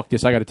right, fuck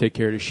this, I got to take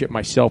care of this shit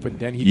myself, and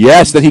then he...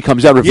 Yes, then he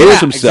comes out, reveals Yeah,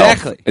 himself.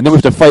 exactly. And then we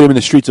have to fight him in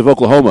the streets of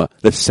Oklahoma,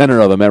 the center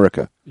of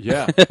America.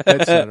 Yeah,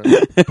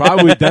 that's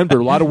probably Denver.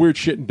 A lot of weird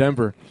shit in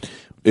Denver.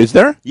 Is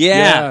there?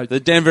 Yeah, Yeah. the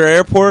Denver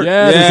airport.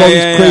 Yeah, there's all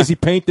these crazy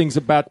paintings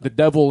about the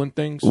devil and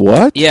things.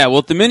 What? Yeah,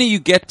 well, the minute you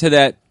get to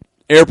that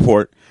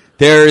airport,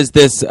 there's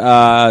this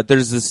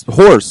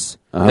horse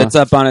that's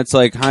up on its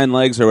like hind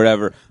legs or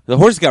whatever. The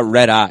horse got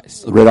red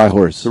eyes. Red Eye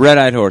Horse. The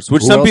red-eyed horse,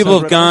 which Who some else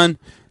people has have red eyes?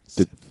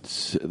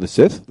 gone. The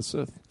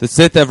Sith? The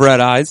Sith have red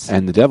eyes.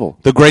 And the devil.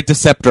 The Great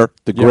Deceptor.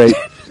 The great.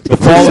 The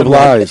Prince of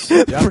Lies.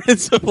 The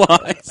Prince of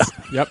Lies.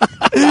 Yep.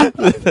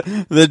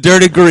 The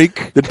Dirty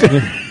Greek.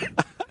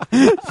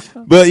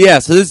 But yeah,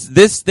 so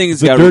this thing's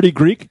The got dirty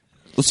Greek?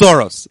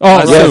 Soros. Oh, I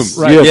right,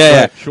 assume. right, Yeah, right,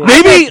 yeah. sure.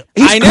 Maybe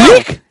he's I know.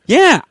 Greek?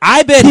 Yeah,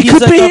 I bet He he's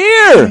could like be a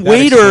here.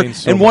 waiter That explains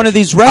so in one much. of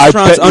these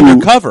restaurants I bet you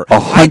undercover.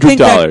 I think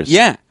that- $100.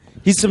 Yeah,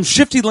 he's some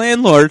shifty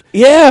landlord.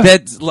 Yeah.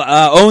 that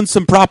owns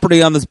some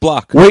property on this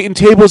block. Waiting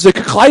tables at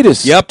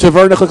Coclitis. Yep.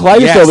 Taverna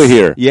Coclitis Yes. over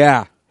here.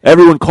 Yeah,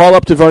 Everyone call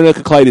up Taverna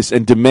Coclitis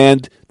and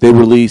demand they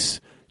release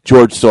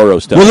George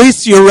Soros stuff.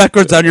 release your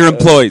records on your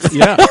employees.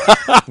 Yeah.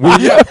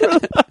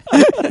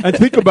 And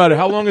think about it.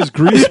 How long has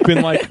Greece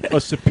been like a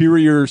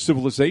superior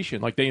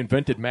civilization? Like they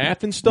invented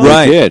math and stuff?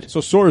 Right. He did. So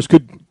Soros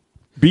could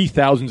be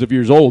thousands of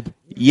years old.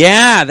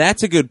 Yeah,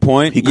 that's a good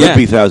point. He could Yeah.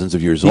 be thousands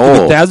of years He old.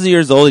 could be thousands of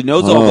years old. He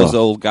knows all Oh. those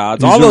old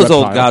gods. He's All a those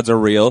old reptile. gods are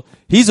real.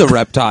 He's a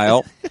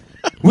reptile.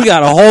 We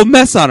got a whole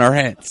mess on our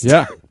hands.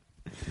 Yeah.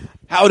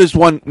 How does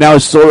one now?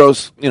 Is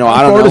Soros? I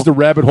How don't far know. does the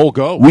rabbit hole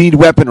go? We need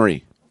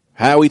weaponry.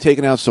 How are we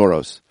taking out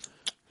Soros?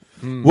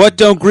 What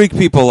don't Greek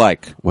people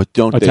like? What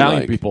don't Italian they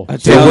like? people. They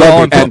Italian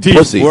love people. and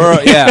pussy. We're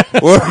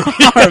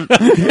armed.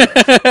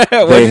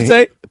 What'd They- you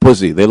say?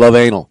 Pussy. They love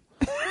anal.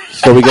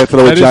 So we got to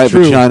throw a That is giant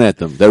true. vagina at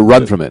them. They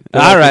run from it.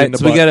 All in right, the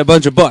so we butt. got a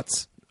bunch of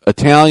butts.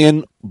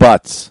 Italian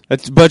butts.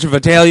 That's a bunch of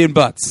Italian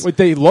butts. Wait,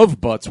 they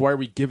love butts. Why are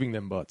we giving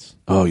them butts?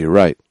 Oh, you're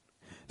right.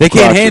 They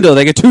can't Crotches. handle it.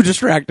 They get too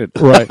distracted.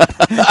 Right.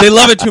 They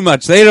love it too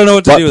much. They don't know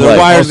what to Butt do. play. Their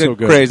wires Also get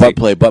good. crazy. Butt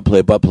play, butt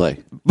play, butt play.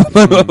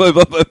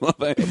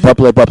 Butt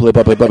play, butt play,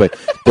 butt play.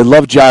 They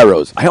love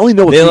gyros. I only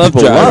know what They these love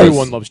people gyros. love.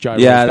 Everyone loves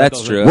gyros. Yeah, That that's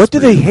doesn't- true. What do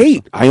they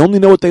hate? I only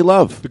know what they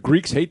love. The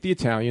Greeks hate the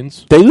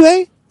Italians. Do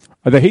they?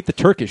 They hate the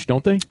Turkish,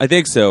 don't they? I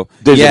think so.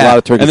 There's a yeah. lot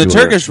of Turkish And the people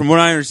there. Turkish, from what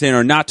I understand,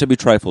 are not to be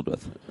trifled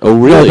with. Oh,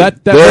 really?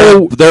 that-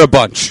 They're a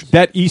bunch.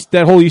 That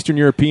whole Eastern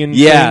European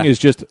Yeah. thing is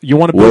just you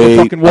want to build Wait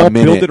a fucking wall, a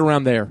minute. build it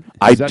around there.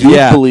 I Is that- do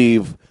Yeah.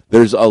 believe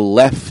there's a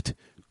left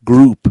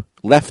group,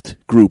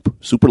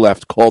 super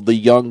left, called the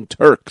Young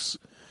Turks.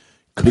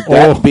 Could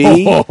that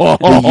be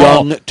the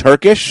Young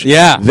Turkish?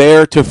 Yeah.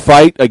 There to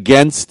fight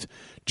against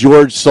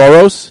George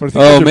Soros? But I think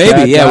those Oh, are maybe.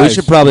 bad Yeah, we guys.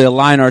 should probably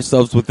align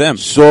ourselves with them.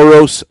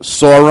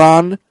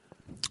 Sauron?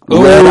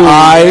 Ooh, Red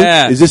Eye?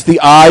 yeah. Is this the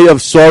eye of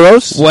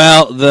Soros?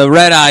 Well, the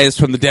red eye is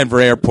from the Denver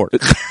airport,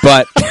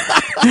 but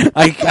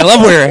I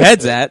love where your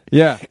head's at.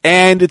 Yeah.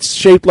 And it's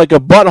shaped like a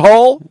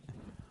butthole?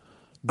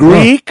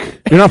 Greek?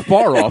 You're not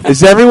far off.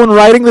 Is everyone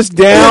writing this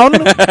down?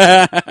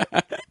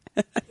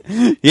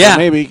 Yeah,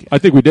 Maybe. I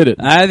think we did it.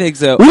 I think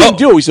so. We Oh, didn't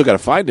do it. We still got to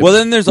find him. well,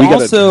 then there's We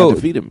gotta also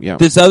defeat him. Yeah.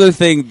 this other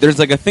thing. There's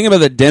like a thing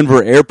about the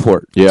Denver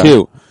airport Yeah.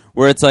 too,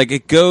 where it's like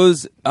it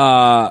goes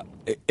down.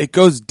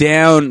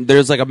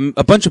 There's like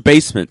a bunch of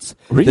basements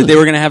Really? that they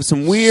were going to have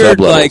some weird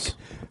Sublevels. like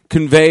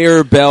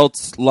conveyor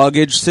belts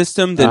luggage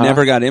system that Uh-huh.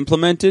 never got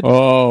implemented.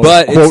 Oh,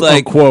 but quote, it's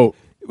like unquote.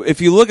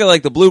 if you look at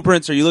like the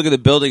blueprints or you look at the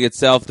building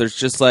itself, there's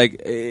just like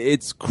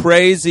it's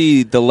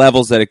crazy the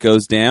levels that it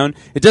goes down.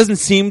 It doesn't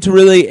seem to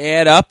really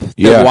add up to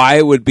Yeah. why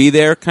it would be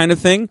there, kind of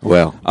thing.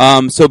 Well.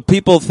 so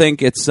people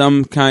think it's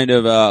some kind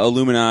of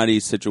Illuminati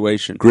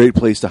situation. Great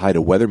place to hide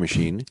a weather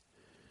machine.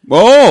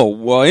 Oh,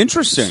 well,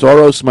 interesting.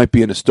 Soros might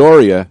be in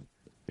Astoria.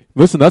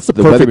 Listen, that's the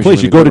weather perfect place.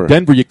 machine You go to cover.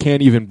 Denver, you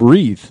can't even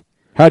breathe.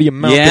 How do you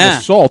mount Yeah. an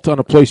assault on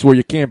a place where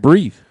you can't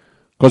breathe?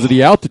 Because of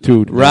the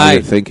altitude. Now Right.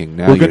 you're thinking.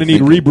 Now We're going going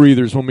to need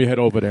rebreathers when we head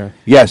over there.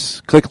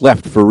 Yes. Click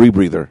left for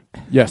rebreather.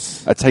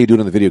 Yes. That's how you do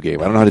it in the video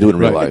game. I don't know how to do it in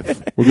real Right.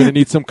 life. We're going to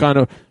need some kind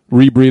of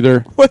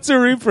rebreather. What's a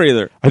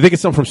rebreather? I think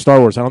it's something from Star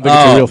Wars. I don't think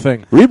it's Oh. a real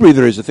thing.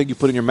 Rebreather is the thing you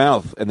put in your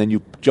mouth, and then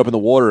you jump in the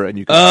water, and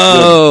you can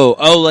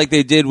Oh, like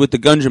they did with the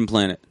Gungeon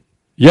planet.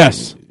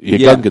 Yes. swim. You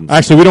yeah. get Gungans.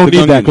 Actually, we don't The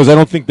need that Gungans. because I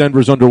don't think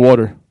Denver's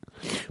underwater.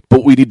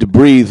 But we need to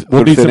breathe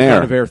We'll through need thin some air.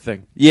 kind of air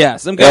thing. Yeah,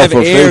 some kind of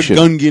air Exfiltration.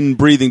 Gungeon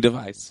breathing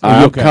device.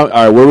 Okay. All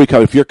right, where are we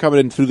coming? If you're coming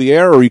in through the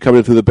air, or are you coming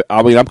in through the?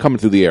 I mean, I'm coming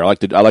through the air. I like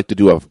to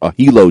do a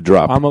helo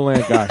drop. I'm a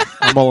land guy.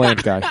 I'm a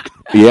land guy.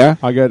 Yeah.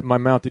 I got my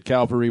mounted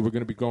cavalry. We're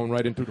going to be going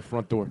right in through the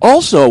front door.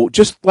 Also,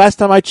 just last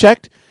time I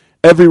checked,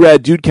 every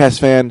Rad Dudecast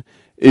fan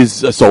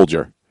is a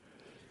soldier.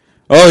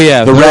 Oh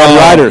yeah, The they're Rad all-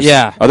 Riders.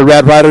 Yeah, Are the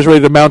Rad Riders ready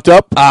to mount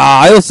up?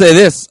 I'll say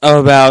this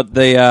about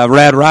the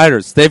Rad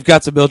Riders. They've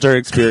got some military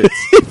experience.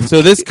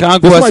 So this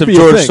conquest might of be a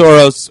George thing.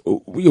 Soros,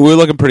 we're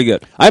looking pretty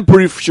good. I'm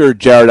pretty sure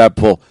Jared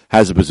Apple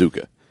has a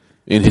bazooka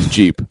in his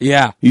Jeep.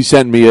 Yeah. He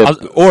sent me a.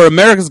 Or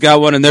America's got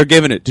one and they're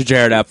giving it to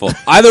Jared Apple.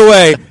 Either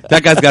way,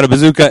 that guy's got a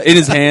bazooka in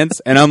his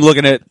hands, and I'm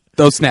looking at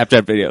those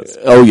Snapchat videos.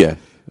 Oh yeah,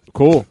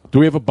 Cool. Do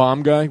we have a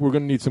bomb guy? We're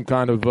going to need some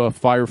kind of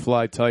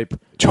Firefly type.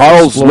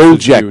 Charles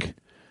explosives Lojek. dude.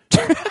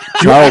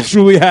 You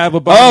actually have a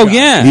bomb Oh guy.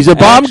 yeah, He's a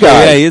bomb Actually,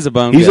 guy. Yeah, he is a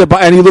bomb He's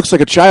guy. and he looks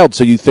like a child.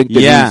 So you think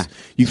that Yeah.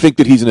 you think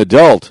that he's an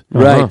adult,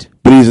 Right.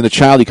 But he's a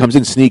child. He comes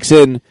in, sneaks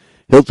in.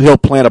 He'll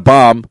plant a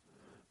bomb.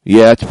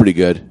 Yeah, that's pretty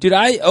good. Dude,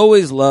 I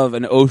always love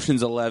an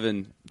Ocean's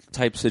 11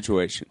 type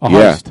situation. A Yeah.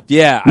 heist.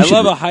 Yeah, We I should-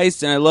 love a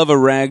heist and I love a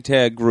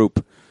ragtag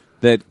group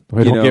that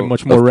We don't get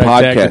much more of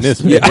ragtag than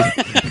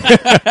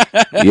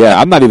podcasts. this. Yeah,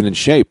 I'm not even in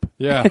shape.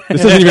 Yeah.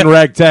 This isn't even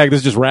ragtag. This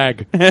is just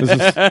rag. This is,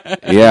 I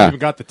Yeah, even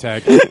got the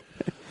tag.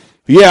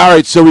 yeah. All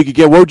right, so we could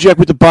get Wojciech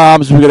with the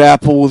bombs. We got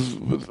Apple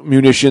with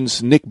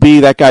munitions. Nick B,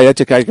 that's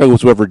a guy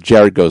goes wherever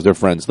Jared goes. They're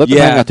friends. Let them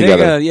hang out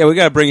together. we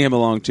got to bring him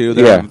along too.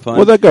 They're Yeah. having fun.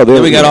 Well, they go.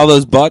 Then we got Yeah. all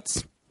those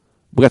butts.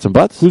 We got some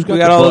butts. Who's We got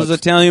got the all butts? those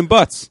Italian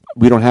butts.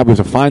 We don't have. We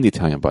have to find the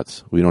Italian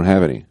butts. We don't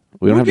have any.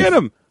 We don't We'll have get any.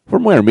 'em.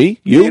 From where? Me?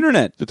 You? The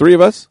internet. The three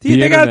of us? Dude,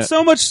 they got internet.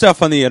 so much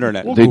stuff on the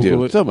internet. Well, They Google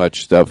do it. so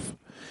much stuff.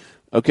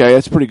 Okay,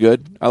 that's pretty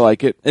good. I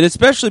like it. And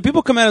especially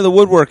people come out of the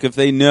woodwork if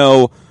they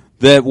know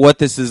that what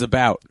this is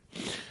about.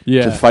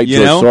 Yeah. To fight You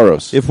George know,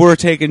 Soros, if we're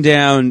taking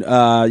down,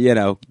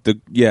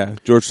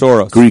 George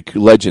Soros. Greek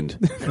legend.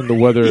 And the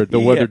weather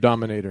Yeah.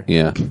 dominator.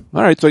 Yeah.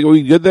 All right. So are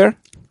we good there?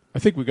 I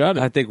think we got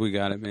it. I think we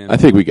got it, man. I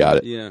think we got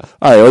it. Yeah.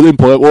 All right.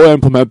 We'll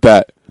implement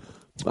that.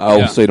 I'll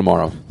Yeah. say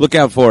tomorrow. Look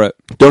out for it.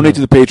 Donate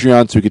to the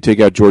Patreon so we can take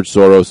out George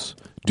Soros.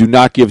 Do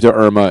not give to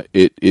Irma.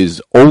 It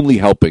is only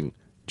helping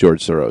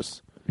George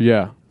Soros.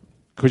 Yeah.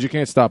 Because you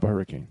can't stop a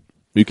hurricane.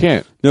 You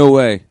can't No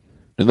way.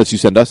 unless you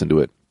send us into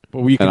it.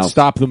 But we can And I'll-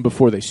 stop them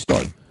before they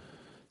start,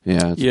 Yeah.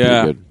 That's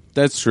Yeah, pretty good.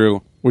 that's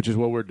true. which is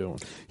what we're doing.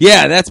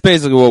 Yeah, that's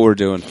basically what we're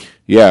doing.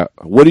 Yeah.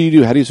 What do you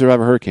do? How do you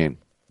survive a hurricane?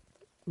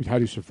 How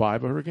do you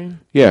survive a hurricane?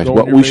 Yeah, Go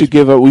well, in your we should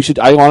basement. give a. We should.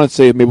 I want to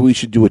say maybe we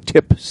should do a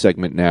tip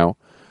segment now,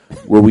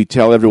 where we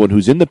tell everyone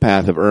who's in the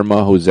path of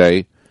Irma,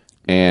 Jose,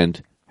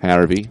 and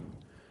Harvey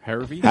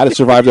Harvey? how to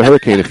survive the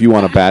hurricane if you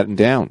want to batten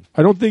down.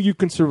 I don't think you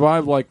can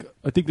survive I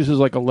think this is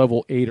like a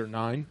level 8 or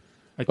 9.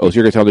 Oh, so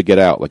you're gonna tell them to get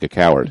out like a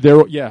coward?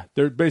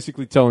 They're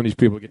basically telling these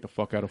people to get the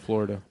fuck out of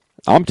Florida.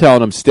 I'm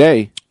telling them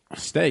stay.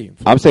 Stay.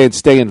 I'm saying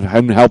stay and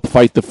help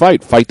fight the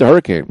fight. Fight the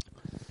hurricane.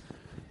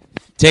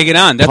 Take it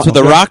on. That's what The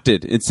Okay. Rock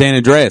did in San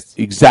Andreas.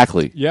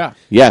 Exactly. Yeah.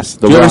 Yes.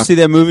 The Did you ever Rock. see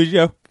that movie,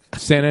 Joe?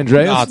 San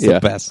Andreas. Oh, it's Yeah. the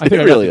best. I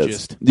think It I really got the is.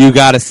 gist. You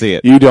got to see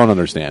it. You don't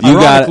understand. You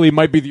got- Ironically, it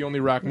might be the only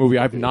rock movie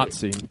I've not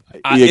seen.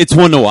 It's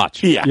one to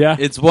watch. Yeah.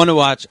 It's one to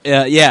watch.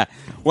 Yeah.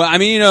 Well, I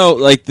mean,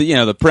 like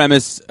the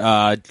premise,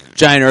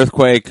 giant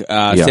earthquake,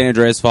 San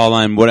Andreas fault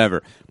line,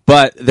 whatever.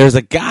 But there's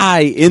a guy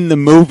in the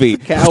movie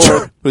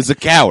who's a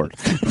coward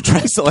who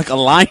tries to like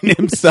align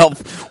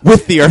himself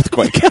with the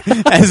earthquake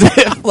as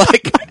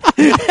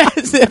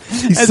if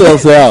He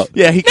sells out.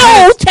 Yeah, he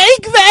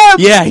take them.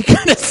 yeah, he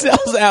kind of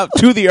sells out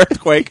to the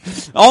earthquake,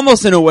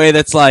 almost in a way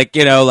that's like,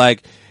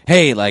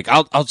 hey, like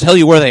I'll tell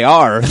you where they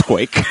are,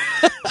 earthquake.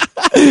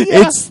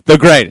 It's the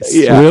greatest.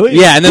 Yeah. Really?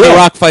 Yeah, and then Yeah. the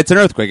Rock fights an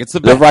earthquake. It's the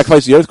The best. Rock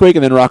fights the earthquake,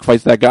 and then Rock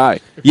fights that guy.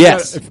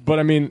 Yes. But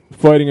I mean,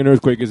 fighting an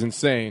earthquake is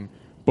insane.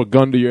 But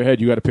gun to your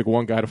head, you got to pick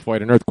one guy to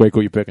fight an earthquake.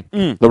 Who you picking?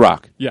 The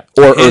Rock. Yeah.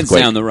 Or Hands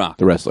earthquake. down, The Rock.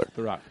 The wrestler.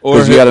 The Rock. Or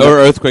 'Cause you gotta-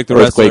 earthquake, the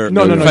Earthquake. wrestler.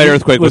 No. Fight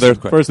earthquake with Listen,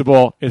 earthquake. First of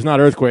all, it's not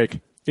earthquake.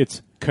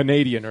 It's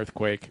Canadian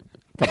earthquake.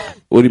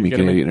 What do you mean Get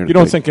me? Canadian earthquake? You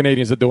don't send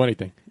Canadians to do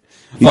anything.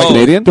 He's Oh.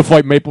 Canadian? To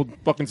fight maple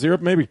fucking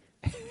syrup, maybe.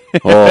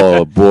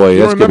 Oh, boy. You That's don't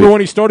gonna remember be-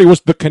 when he started? It was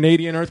the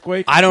Canadian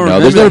earthquake. I don't No,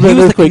 remember. there's never been He an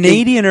was the earthquake in-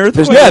 Canadian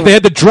earthquake. Yeah, they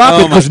had to drop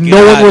Oh it because my no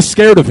one God. was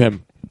scared of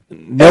him.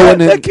 No one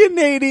the in,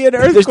 Canadian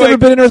There's earthquake. never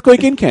been an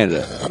earthquake in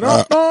Canada. I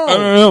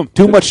don't know.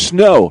 Too much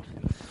snow.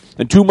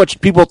 And too much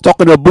people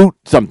talking about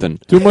something.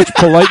 Too much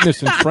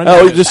politeness and Oh,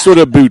 friendliness. it's just sort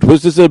of boot.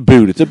 What's this a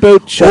boot? It's a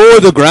boot. Shut Oh,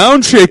 the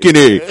ground shaking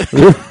it.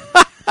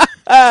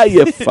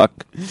 you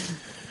fuck.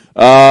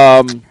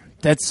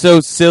 That's so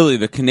silly.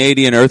 The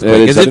Canadian It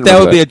earthquake. is. As I if didn't that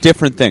remember would be that. a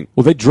different thing.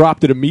 Well, they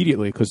dropped it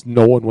immediately because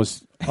no one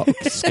was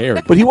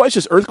scared. But he was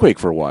just earthquake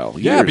for a while.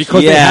 yeah, Years.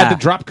 because they Yeah. had to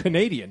drop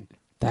Canadian.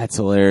 That's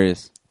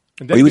hilarious.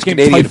 And Well, then he was became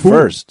Canadian Typhoon.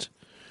 first.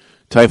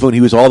 Typhoon.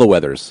 He was all the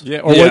weathers. Yeah,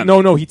 or Yeah. Wait,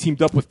 no, he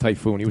teamed up with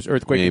Typhoon. He was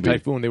Earthquake Maybe. and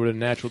Typhoon. They were the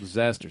natural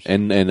disasters.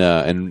 And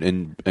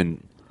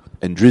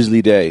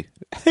Drizzly Day.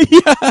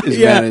 His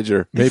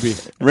manager. Maybe.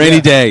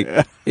 Rainy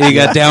day. He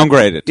got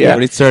downgraded. Yeah.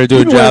 When he started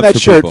doing You've been wearing jobs that for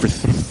shirt people.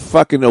 for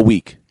fucking a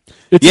week.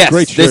 It's Yes, a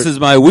great shirt. this is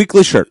my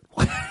weekly shirt.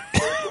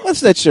 What's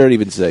that shirt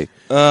even say?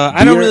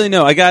 I don't Beer- really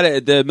know. I got it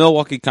at the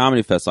Milwaukee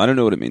Comedy Festival. I don't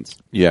know what it means.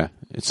 Yeah.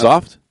 It's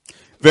soft?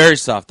 Very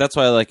soft. That's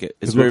why I like it.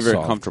 It's It very, looks very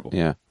soft. comfortable.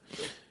 Yeah.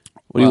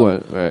 What do you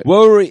want? All right.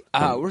 What were we?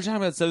 We're talking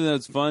about something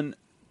that's fun.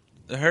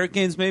 The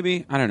Hurricanes,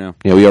 maybe? I don't know.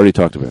 Yeah, we already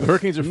talked about it.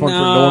 Hurricanes are fun for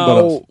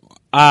no one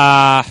but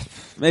us.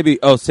 Maybe.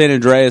 Oh, San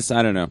Andreas.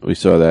 I don't know. We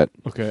saw that.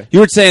 Okay. You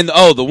were saying,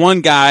 the one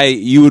guy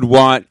you would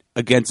want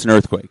against an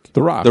earthquake.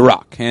 The Rock. The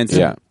Rock, hands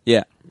down.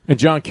 Yeah. And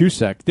John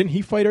Cusack. Didn't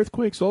he fight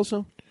earthquakes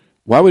also?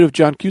 Why would have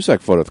John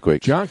Cusack fought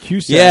earthquake? John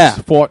Cusack Yeah.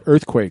 fought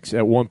earthquakes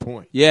at one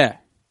point. Yeah.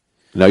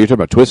 No, you're talking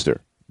about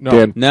Twister. No.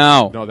 Dan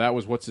No. No, that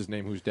was what's his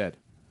name who's dead?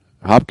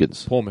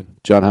 Hopkins. Pullman.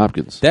 John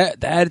Hopkins.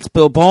 That's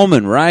Bill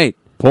Pullman, right?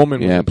 Pullman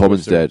was Yeah, in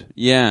Pullman's Twister. dead.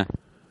 Yeah.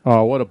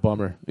 Oh, what a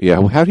bummer. Yeah,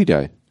 well, how'd he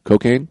die?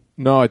 Cocaine?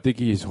 No, I think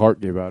his heart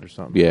gave out or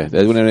something. Yeah,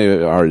 that's when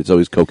it's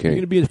always You're going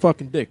cocaine. to be a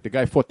fucking dick. The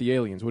guy fought the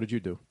aliens. What did you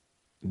do?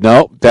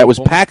 No, that was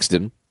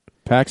Paxton.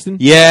 Paxton?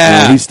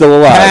 Yeah. He's still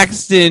alive.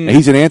 Paxton.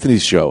 He's in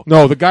Anthony's show.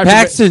 No, the guy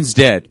Paxton's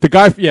dead. the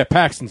guy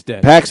Paxton's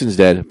dead. Paxton's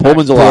dead.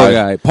 Pullman's Poor alive.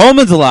 guy.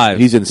 Pullman's alive.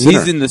 He's in Sinner.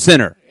 He's in the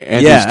Sinner.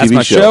 Anthony's yeah, that's TV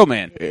my show. show,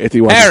 man.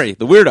 Anthony watches- Harry,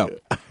 the weirdo.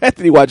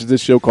 Anthony watches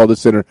this show called The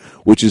Sinner,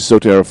 which is so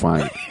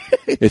terrifying.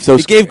 It's so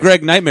It gave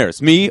Greg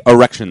nightmares. Me,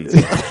 erections.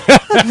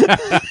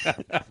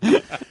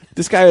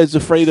 This guy is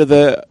afraid of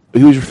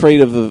he was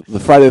afraid of the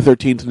Friday the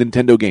 13th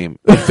Nintendo game,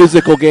 a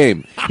physical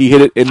game. He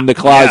hid it in the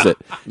closet.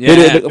 Yeah. Hid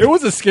it in It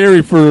wasn't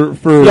scary for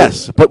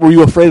yes, but were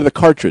you afraid of the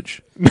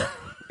cartridge?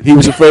 He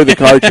was afraid of the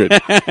cartridge.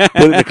 Put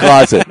it in the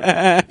closet.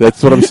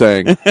 That's what I'm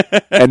saying.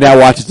 And now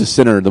watches The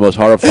Sinner, the most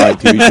horrifying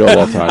TV show of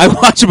all time. I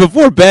watch it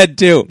before bed,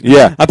 too.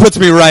 Yeah. That puts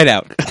me right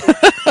out.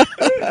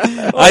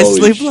 I Holy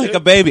sleep shit. like a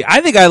baby.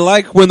 I think I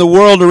like when the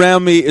world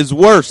around me is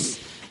worse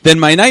than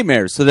my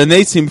nightmares, so then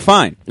they seem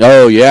fine.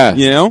 Oh, yeah.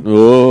 You know?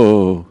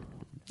 Oh,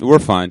 We're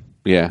fine.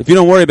 yeah. If you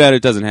don't worry about it,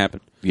 it doesn't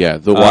happen. Yeah,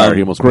 The Wire,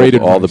 he almost great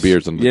broke all the advice.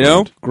 beers on the You know?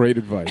 ground. great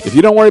advice. If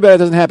you don't worry about it, it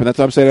doesn't happen. That's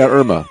what I'm saying about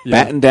Irma. Yeah.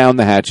 Batten down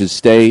the hatches,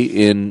 stay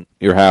in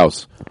your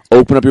house,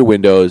 open up your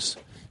windows,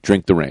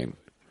 drink the rain.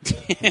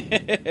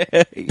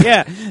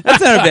 Yeah,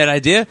 that's not a bad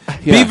idea.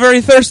 Yeah. Be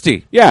very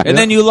thirsty. Yeah. And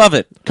then you love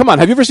it. Come on,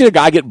 have you ever seen a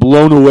guy get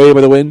blown away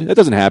by the wind? That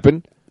doesn't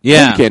happen.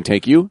 Yeah. Wind can't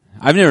take you.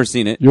 I've never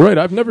seen it. You're right.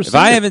 I've never If seen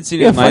I it. haven't seen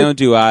it Yeah, with my if I- own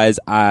two eyes,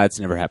 it's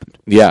never happened.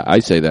 Yeah, I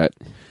say that.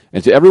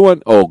 And to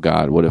everyone, oh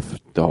God, what if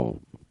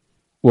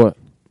What?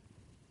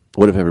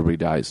 everybody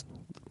dies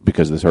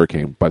because of this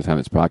hurricane by the time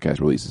this podcast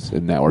releases?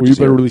 And now we're Well, you just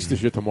better here. release this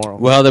shit tomorrow.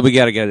 Well, then we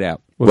got to get it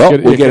out. Well,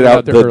 we'll get it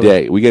out there the early.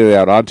 day. We get it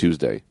out on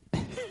Tuesday.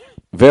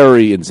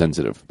 Very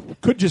insensitive.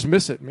 Could just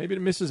miss it. Maybe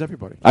it misses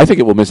everybody. I think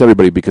it will miss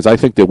everybody because I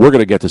think that we're going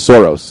to get to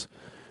Soros.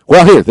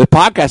 Well, here, the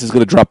podcast is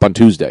going to drop on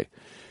Tuesday.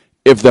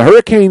 If the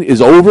hurricane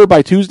is over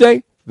by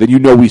Tuesday, then you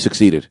know we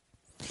succeeded.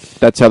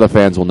 That's how the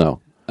fans will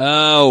know.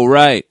 Oh,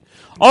 right.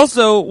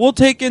 Also, we'll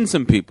take in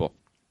some people.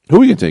 Who are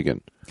we going to take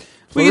in?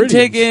 We can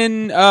take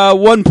in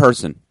one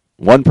person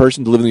One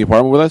person to live in the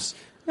apartment with us?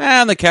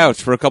 on the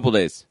couch for a couple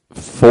days.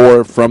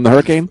 From the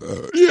hurricane?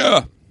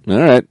 Yeah. All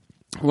right.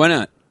 Why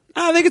not?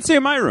 Oh, they could stay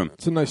in my room.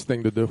 It's a nice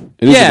thing to do.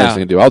 It is Yeah. a nice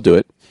thing to do. I'll do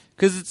it.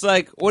 Because it's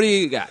like, what do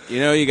you got?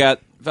 You got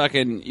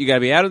fucking, you got to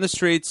be out in the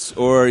streets,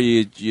 or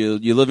you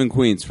live in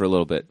Queens for a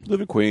little bit. Live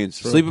in Queens.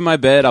 Sleep in my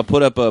bed. I'll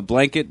put up a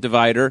blanket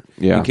divider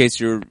in case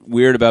you're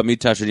weird about me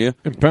touching you.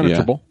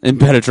 Impenetrable.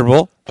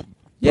 Impenetrable.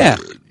 Yeah.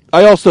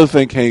 I also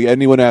think, hey,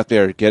 anyone out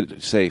there,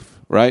 get safe,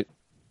 right?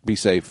 Be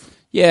safe.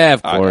 Yeah,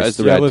 of course. As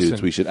the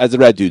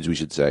rad dudes, we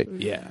should say.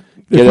 Yeah.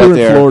 If Get you're out in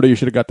there. Florida, you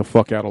should have got the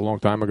fuck out a long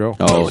time ago.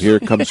 Oh, here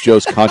comes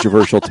Joe's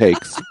controversial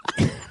takes.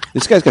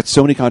 This guy's got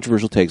so many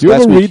controversial takes. Do you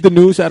Last ever week, read the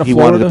news out of he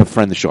Florida? wanted to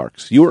befriend the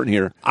Sharks. You weren't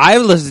here. I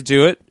listened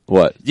to it.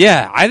 What?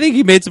 Yeah, I think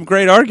he made some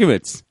great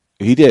arguments.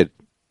 He did.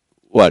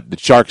 What? The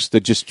Sharks, They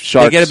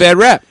Sharks. get a bad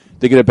rap.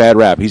 They get a bad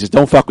rap. He says,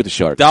 don't fuck with the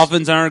Sharks.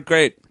 Dolphins aren't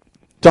great.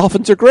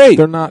 Dolphins are great.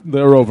 They're not.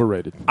 They're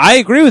overrated. I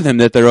agree with him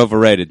that they're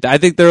overrated. I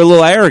think they're a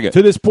little arrogant.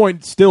 To this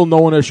point, still no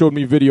one has showed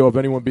me video of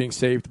anyone being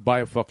saved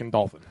by a fucking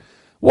dolphin.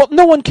 Well,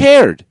 no one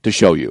cared to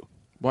show you.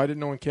 Why did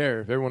no one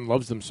care? If everyone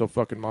loves them so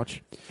fucking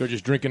much, they're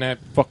just drinking that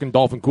fucking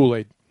dolphin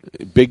Kool-Aid.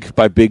 Big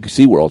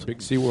SeaWorld. Big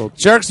SeaWorld.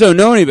 Sharks don't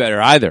know any better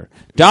either.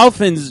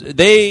 Dolphins,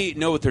 they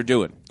know what they're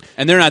doing,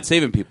 and they're not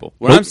saving people.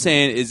 What I'm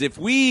saying is if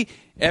we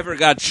ever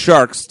got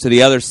sharks to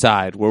the other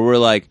side where we're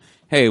like,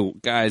 hey,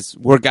 guys,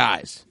 we're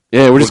guys.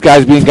 Yeah, we're just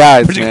guys being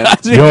guys, man.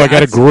 Yo, I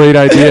got a great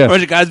idea.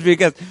 Bunch of guys being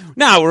guys.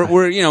 No,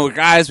 we're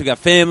guys. We got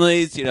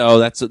families.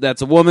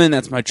 That's a woman.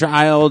 That's my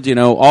child.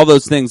 All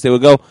those things. They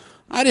would go,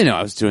 I didn't know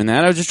I was doing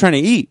that. I was just trying to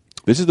eat.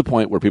 This is the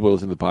point where people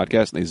listen to the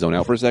podcast and they zone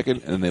out for a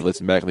second, and then they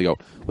listen back and they go,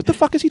 what the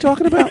fuck is he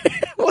talking about?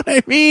 What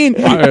I mean,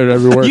 I heard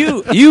every word.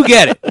 you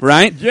get it,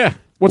 right? Yeah.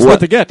 What's What? not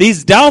to get?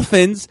 These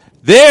dolphins,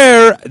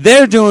 they're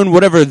doing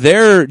whatever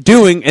they're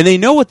doing, and they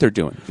know what they're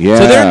doing.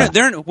 Yeah.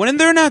 So when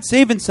they're not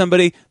saving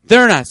somebody,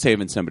 they're not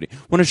saving somebody.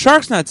 When a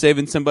shark's not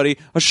saving somebody,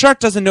 a shark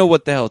doesn't know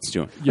what the hell it's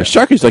doing. A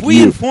shark is like If we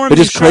you. inform They're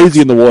these just crazy sharks,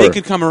 in the water. They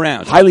could come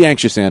around. Highly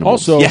anxious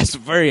animals. Also, Yes,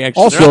 very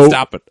anxious. also, They're not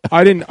stopping.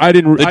 I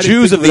didn't. The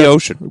Jews of the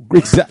ocean.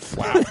 Exactly.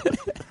 Wow.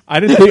 I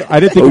didn't think of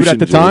it Ocean at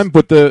the Jews. time,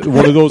 but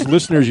one of those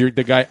listeners,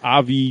 the guy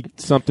Avi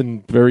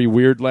something very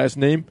weird last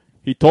name.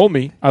 He told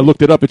me. I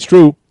looked it up. It's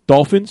true.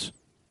 Dolphins,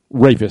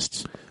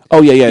 rapists.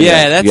 Oh, yeah.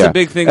 Yeah, that's a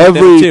big thing with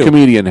Every them, too.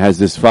 comedian has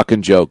this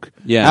fucking joke.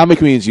 Yeah. How many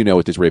comedians do you know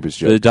with this rapist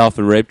joke? The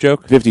dolphin rape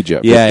joke? 50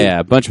 jokes. Yeah, 50. yeah.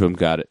 A bunch of them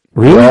got it.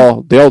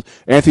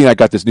 Anthony and I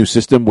got this new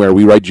system where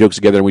we write jokes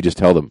together and we just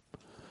tell them.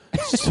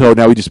 So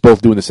now we just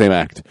both doing the same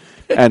act.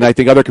 And I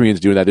think other comedians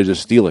doing that, they're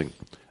just stealing.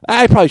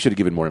 I probably should have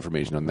given more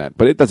information on that,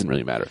 but it doesn't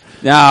really matter.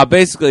 No,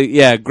 basically,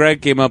 yeah, Greg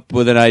came up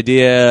with an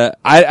idea.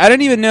 I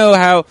didn't even know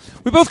how.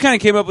 We both kind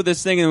of came up with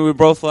this thing, and we were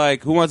both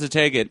like, who wants to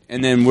take it?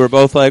 And then we're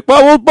both like,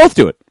 well, we'll both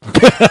do it.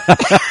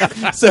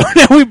 So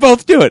now we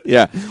both do it.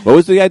 Yeah. What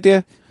was the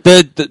idea?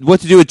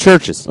 What to do with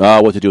churches.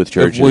 What to do with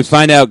churches. If we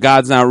find out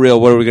God's not real,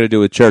 what are we going to do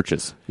with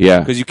churches? Yeah.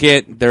 Because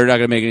they're not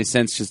going to make any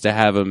sense just to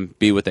have them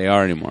be what they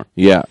are anymore.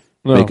 Yeah.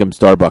 No. Make them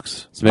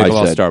Starbucks. So make I them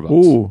all said. Starbucks.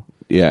 Ooh.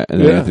 Yeah. And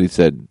then Yeah. Anthony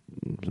said,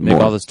 Make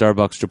more. all the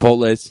Starbucks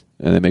Chipotles.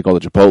 And they make all the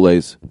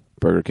Chipotles,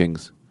 Burger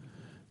Kings.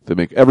 They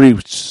make every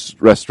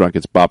restaurant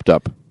gets bopped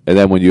up. And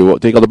then when you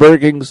take all the Burger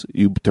Kings,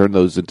 you turn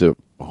those into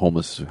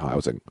homeless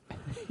housing.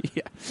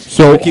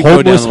 So keep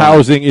going down homeless the line.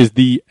 housing is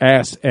the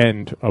ass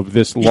end of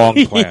this long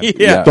plan.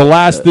 Yeah. The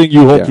last thing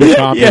you hope to Yeah.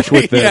 accomplish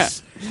with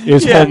this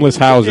is homeless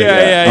housing.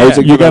 Yeah.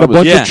 Housing You for got a homeless.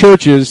 bunch Yeah. of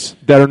churches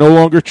that are no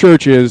longer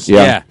churches.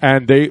 Yeah.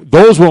 And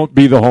those won't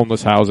be the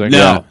homeless housing.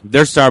 No,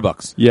 they're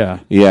Starbucks. Yeah.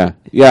 Yeah.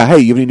 Yeah. Hey,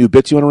 you have any new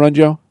bits you want to run,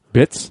 Joe?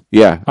 Bits?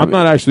 Yeah. I'm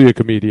not actually a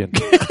comedian.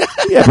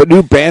 Yeah, but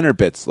new banner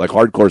bits, like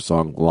hardcore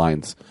song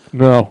lines.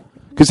 No.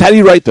 Because how do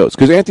you write those?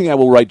 Because Anthony and I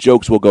will write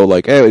jokes. We'll go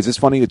like, hey, is this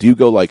funny? Do you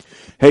go like,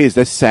 hey, is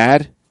this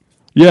sad?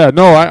 Yeah,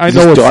 no, I Is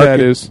know this what dark? that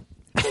is.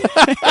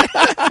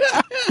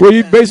 Well,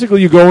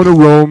 you go in a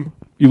room,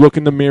 you look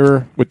in the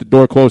mirror with the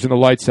door closed and the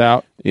lights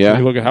out. Yeah. And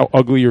you look at how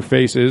ugly your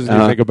face is, and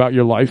Uh-huh. you think about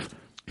your life.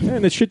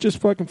 And the shit just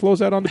fucking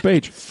flows out on the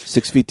page.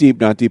 6 feet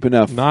deep, not deep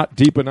enough. Not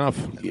deep enough.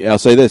 Yeah, I'll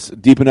say this: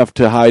 deep enough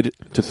to hide,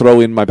 to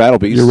throw in my battle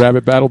beast. Your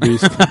rabbit battle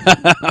beast.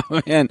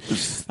 Man,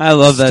 I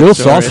love that Still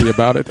story. saucy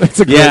about it. It's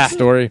a great Yeah.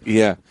 story.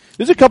 Yeah,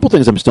 there's a couple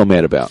things I'm still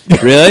mad about.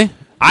 Really?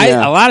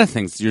 Yeah. A lot of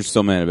things you're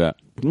still mad about.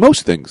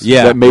 Most things.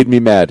 Yeah. that made me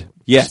mad.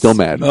 Yes. still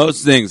mad.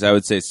 Most things, I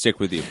would say, stick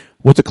with you.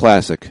 What's a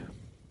classic?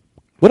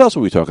 What else are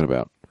we talking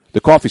about?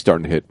 The coffee's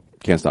starting to hit.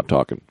 Can't stop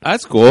talking.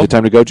 That's cool. Is it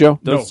time to go, Joe?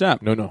 Don't no,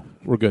 stop. No.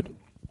 We're good.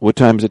 What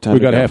time is it time We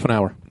to got go? half an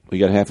hour. We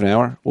got half an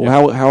hour? Well,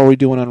 Yeah. how are we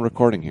doing on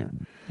recording here?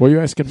 What are you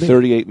asking me?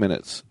 38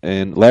 minutes.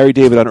 And Larry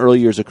David on early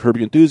years of Curb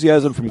Your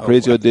Enthusiasm from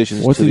Crazy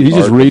Auditions. What's to it? the He's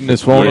just art. reading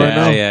his phone yeah, right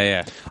now.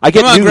 yeah. I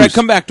get Come on, news. Greg,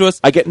 come back to us.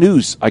 I get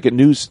news. I get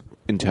news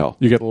intel.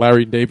 You get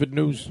Larry David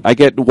news. I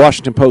get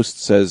Washington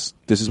Post says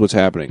this is what's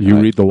happening. You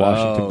I, read the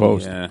Washington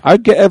Post. Yeah. I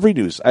get every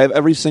news. I have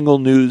every single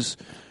news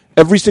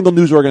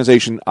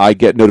organization I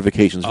get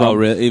notifications from. Oh,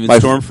 really? Even My-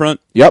 Stormfront?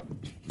 Yep.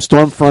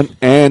 Stormfront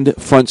and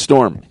Front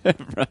Storm. Isn't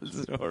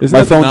My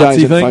that phone the dies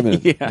Nazi in thing? 5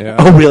 minutes. Yeah.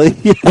 Oh, really?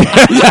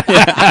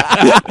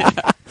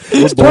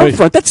 Oh, boy.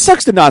 Stormfront. That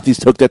sucks the Nazis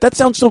took that. That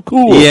sounds so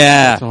cool.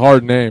 Yeah. It's a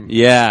hard name.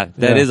 Yeah,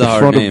 that is a the hard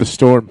front name. of the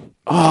storm.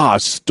 Ah,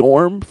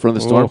 Storm. Front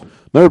of the Storm. Oh.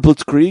 Remember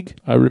Blitzkrieg?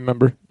 I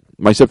remember.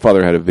 My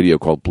stepfather had a video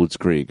called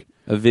Blitzkrieg.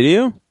 A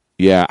video?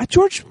 Yeah,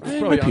 George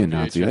Probably might be a on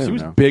Nazi. I VHS. He don't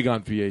was know. big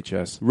on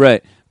VHS.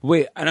 Right.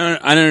 Wait, I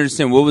don't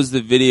understand. What was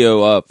the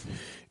video of?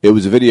 It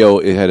was a video.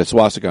 It had a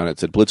swastika on it. It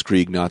said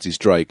Blitzkrieg, Nazi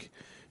strike.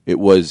 It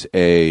was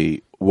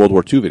a World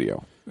War II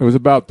video. It was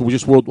about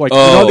just world like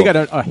they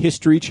got a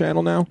history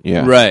channel now.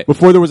 Yeah. Right.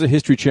 Before there was a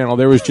history channel,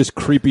 there was just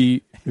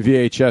creepy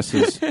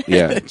VHSs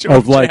Yeah.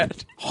 of like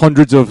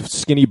hundreds of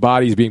skinny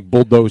bodies being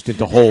bulldozed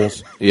into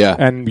holes. Yeah.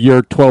 And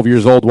you're 12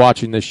 years old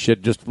watching this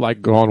shit, just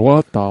like going,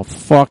 "What the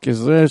fuck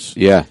is this?"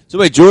 Yeah. So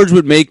wait, George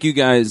would make you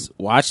guys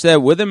watch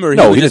that with him, or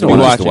No, would he just doesn't be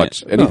want us to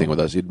watching watch anything with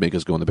us. He'd make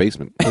us go in the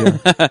basement.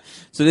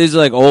 So these are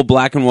like old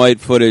black and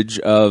white footage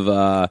of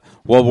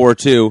World War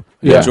II.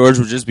 Yeah. That George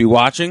would just be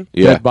watching.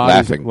 Yeah, Dead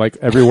bodies laughing. like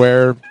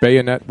everywhere,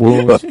 bayonet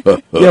wounds.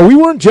 Yeah, we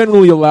weren't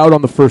generally allowed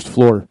on the first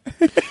floor.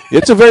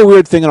 It's a very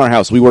weird thing in our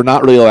house. We were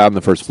not really allowed on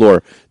the first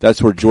floor.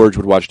 That's where George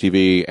would watch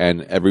TV,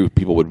 and every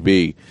people would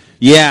be.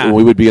 Yeah. When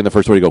we would be in the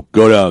first floor, he'd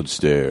go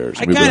downstairs.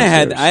 I We'd go kind of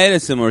downstairs. I had a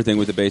similar thing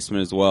with the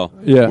basement as well.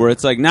 Yeah. Where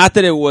it's like, not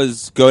that it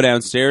was go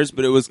downstairs,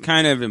 but it was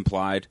kind of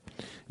implied.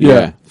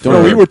 Yeah. No,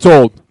 Don't we hurt. were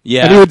told.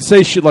 Yeah. And he would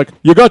say shit like,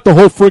 "You got the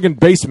whole friggin'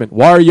 basement.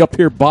 Why are you up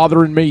here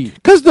bothering me?"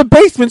 Because the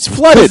basement's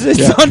flooded.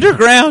 It's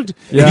underground.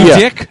 Yeah. You Yeah.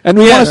 dick. And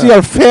we want to see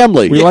our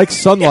family. We like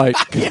sunlight.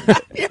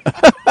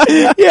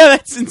 Yeah,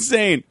 that's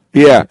insane.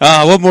 Yeah.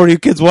 What more do you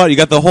kids want? You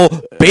got the whole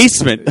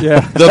basement.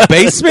 Yeah. The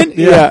basement?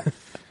 Yeah.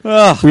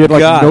 Oh, We had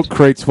like God. milk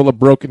crates full of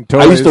broken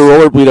toys. I used to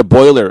rollerblade a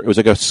boiler. It was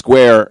like a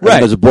square. Right.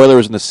 And there's a boiler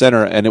was in the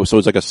center, and it was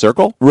like a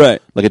circle.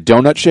 Right. Like a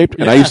donut shaped.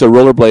 And I Yeah. used to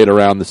rollerblade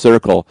around the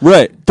circle.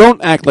 Right.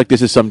 Don't act like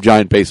this is some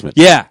giant basement.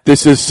 Yeah.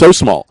 This is so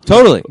small.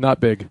 Totally. Not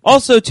big.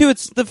 Also, too,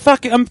 it's the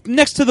fucking. I'm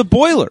next to the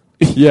boiler.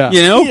 Yeah.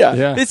 You know? Yeah.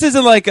 Yeah. This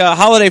isn't like a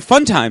holiday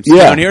fun times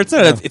Yeah. down here. It's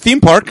not a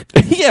theme park.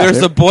 Yeah.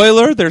 There's a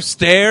boiler. There's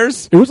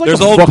stairs. It was like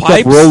there's a old fucked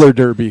pipes. up roller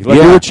derby. Like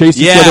Yeah. we would chase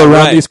each Yeah, other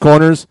around right. these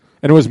corners,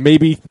 and it was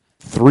maybe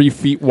 3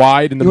 feet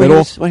wide in the You middle.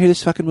 Want to hear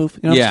this fucking move?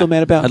 You know what Yeah. I'm still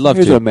mad about? I'd love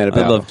Here's to. what I'm mad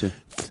about. I'd love to.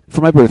 For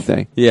my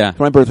birthday. Yeah.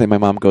 For my birthday, my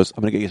mom goes,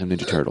 "I'm going to get you some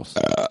Ninja Turtles."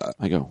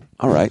 I go,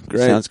 "All right.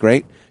 Great. Sounds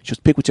great.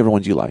 Just pick whichever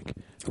ones you like."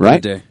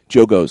 Right? day.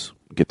 Joe goes,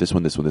 "Get this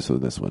one, this one, this one,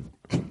 this one."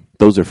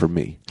 Those are for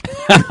me.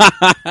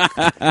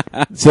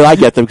 So I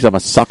get them because I'm a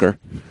sucker.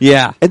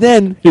 Yeah. And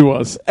then He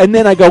was.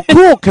 I go,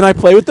 "Cool, can I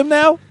play with them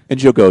now?" And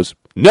Joe goes,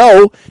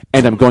 "No."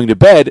 And I'm going to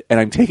bed, and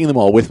I'm taking them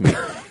all with me.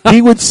 He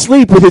would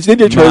sleep with his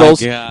Ninja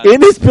Turtles God.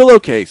 in his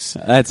pillowcase.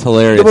 That's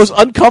hilarious. The most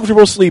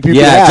uncomfortable sleep you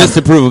could Yeah, have. just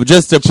to prove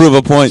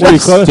a point. What do you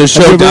call it? To Have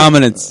you show ever-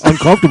 dominance.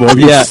 Uncomfortable. Have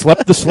you Yeah.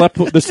 slept the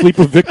sleep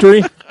of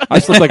victory? I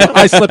slept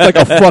like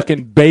a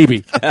fucking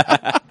baby.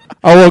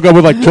 I woke up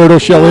with like turtle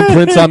shell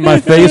imprints on my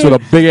face with a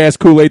big ass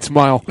Kool-Aid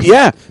smile.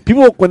 Yeah,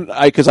 people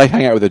because I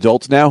hang out with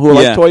adults now who Yeah.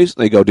 like toys.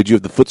 They go, "Did you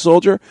have the Foot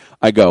Soldier?"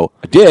 I go,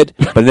 "I did,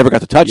 but I never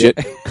got to touch it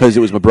because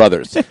it was my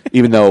brother's,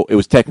 even though it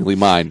was technically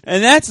mine."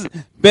 And that's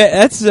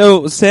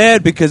so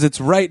sad because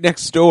it's right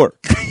next door.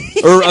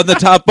 Or on the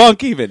top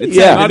bunk even. It's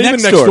Yeah. not Not even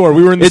even next door.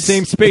 We were in the It's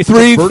same space.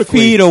 3 just vertically.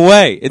 feet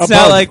away. It's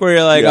not Above. like where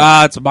you're like,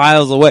 Yeah. it's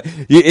miles away.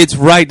 It's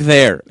right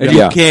there. And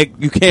Yeah.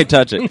 you can't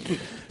touch it.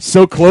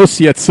 So close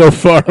yet so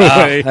far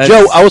away. that's-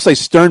 Joe, I will say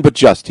stern but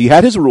just. He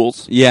had his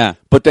rules, Yeah.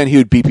 but then he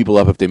would beat people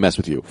up if they mess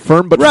with you.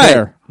 Firm but Right.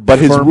 fair. But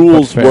his Firm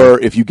rules but fair. were: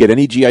 if you get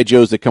any GI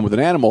Joes that come with an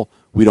animal,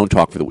 we don't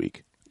talk for the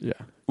week. Yeah.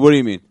 What do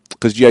you mean?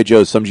 Because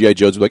some GI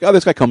Joes were like, "Oh,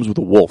 this guy comes with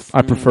a wolf."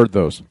 I preferred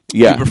those.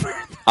 Yeah,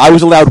 I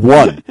was allowed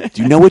one.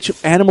 Do you know which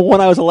animal one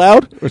I was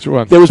allowed? Which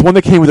one? There was one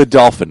that came with a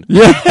dolphin.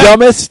 Yeah. The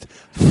dumbest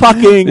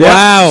fucking.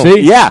 Wow.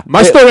 See? Yeah.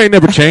 My story ain't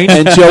never changed.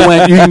 And Joe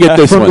went, "You can get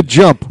this From one. the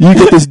jump. You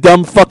get this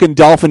dumb fucking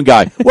dolphin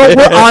guy." Well,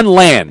 we're on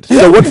land,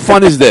 so what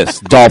fun is this?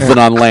 Dolphin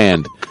on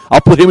land. I'll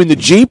put him in the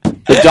Jeep.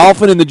 The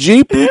dolphin in the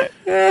Jeep.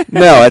 No,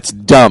 that's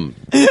dumb.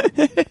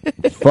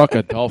 Fuck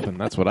a dolphin.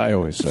 That's what I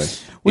always say.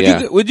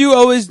 Would you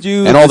always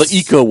do And all the this-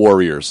 eco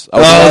warriors. I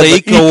was Oh, allowed the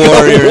eco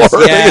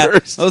warriors! Yeah,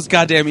 warriors. those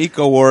goddamn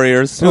eco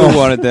warriors. Who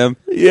wanted them?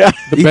 Yeah.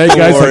 The bad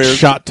guys warriors. like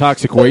shot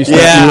toxic waste Yeah.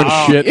 at you and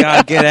Oh, shit.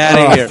 God, get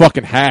outta Oh, here.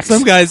 Fucking hacks.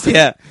 Some guys,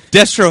 yeah.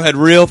 Destro had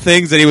real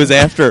things that he was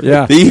after.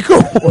 Yeah. The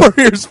eco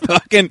warriors,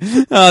 fucking.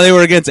 They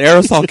were against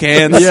aerosol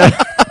cans. Yeah.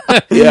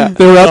 Yeah.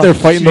 They were out there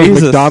fighting Jesus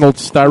those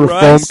McDonald's styrofoam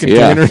Christ.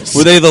 containers.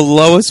 Were they the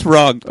lowest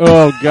rung?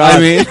 Oh god! I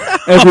mean,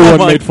 everyone oh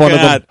my made fun of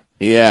God. them.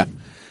 Yeah.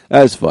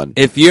 That was fun.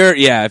 If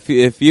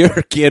if your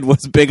kid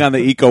was big on the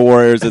eco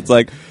warriors, it's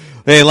like,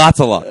 hey, lots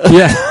of luck.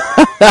 Yeah,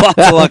 Lots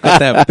of luck with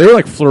them. they were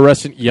like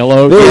fluorescent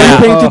yellow. They were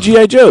Yeah. repainted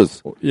GI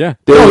Joes. Yeah.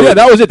 They Oh were- yeah,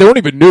 that was it. They weren't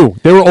even new.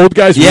 They were old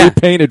guys Yeah.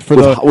 repainted for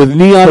With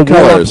neon the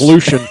war on colors.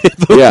 pollution.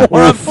 Yeah.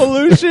 We're on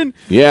pollution.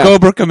 Yeah.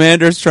 Cobra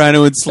Commanders trying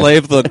to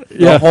enslave the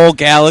Yeah. whole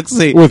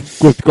galaxy.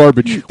 with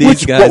garbage. These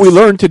Which, guys. what we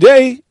learned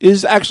today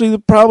is actually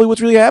probably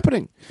what's really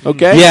happening.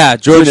 Okay? Yeah,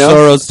 George You know?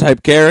 Soros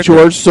type character.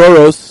 George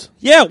Soros.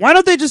 Yeah, why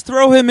don't they just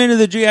throw him into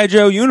the G.I.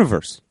 Joe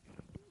universe?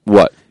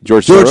 What?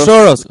 George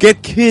Soros.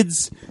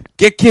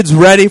 Get kids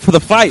ready for the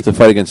fight. To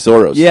fight against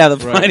Soros. Yeah, the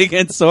fight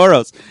against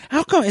Soros.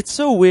 How come it's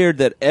so weird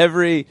that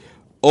every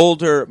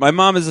older... My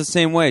mom is the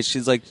same way.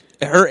 She's like,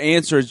 her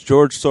answer is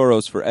George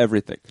Soros for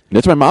everything.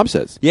 That's what my mom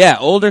says. Yeah,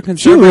 older She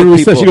conservative literally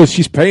people. says, she goes,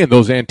 she's paying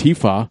those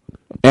Antifa.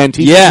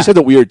 Antifa. Yeah. She said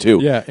that weird too.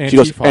 Yeah, She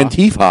goes, Antifa.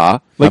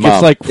 Antifa. Like My it's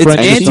mom. like It's French.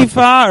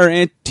 Antifa or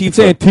Antifa? It's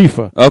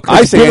Antifa. Okay.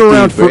 I say They've been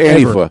around Antifa.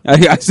 forever.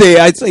 Antifa. I say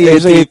I say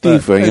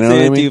Antifa, you know what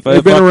I mean? Antifa.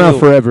 They've been Fuck around you.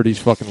 forever, these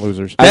fucking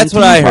losers. That's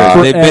what I heard.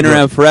 Antifa. They've been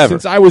around forever.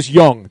 Since I was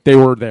young, they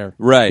were there.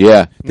 Right.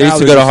 Yeah. They used Now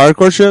to they're go to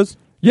hardcore shows?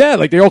 Yeah,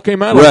 like they all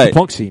came out of Right. the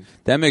punk scene.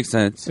 That makes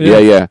sense.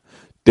 Yeah.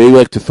 They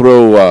like to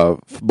throw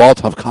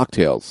Molotov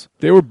cocktails.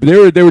 They were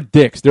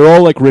dicks. They're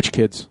all like rich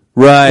kids.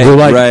 Right. They're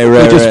like, right.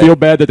 They just right. feel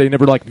bad that they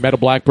never like met a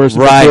black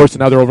person Right. before, so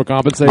now they're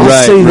overcompensating. I'll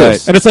Right, say right.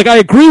 this. And it's like, I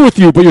agree with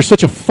you, but you're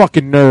such a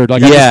fucking nerd.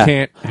 Like, I Yeah. just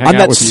can't hang On out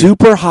that with you.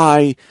 super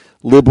high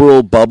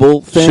liberal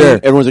bubble thing, Sure.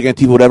 everyone's like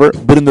Antifa, whatever.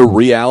 But in the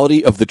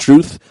reality of the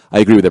truth, I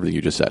agree with everything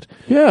you just said.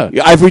 Yeah.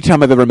 Every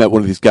time I've ever met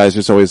one of these guys,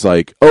 it's always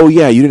like, "Oh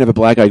yeah, you didn't have a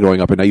black guy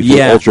growing up, and now you feel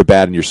Yeah. ultra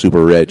bad, and you're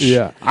super rich."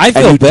 Yeah. I And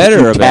feel you better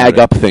you about tag it.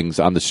 up things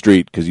on the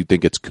street because you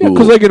think it's cool.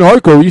 Because like in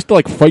hardcore, we used to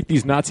like fight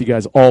these Nazi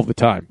guys all the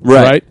time,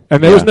 Right.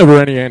 And there was Yeah. never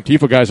any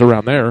Antifa guys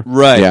around there,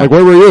 Right. Yeah. Like,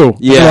 where were you?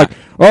 Yeah. They're like,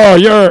 oh,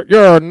 you're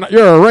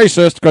a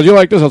racist because you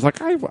like this. I was like,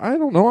 I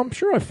don't know. I'm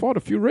sure I fought a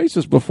few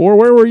racists before.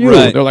 Where were you?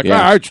 Right. They're like,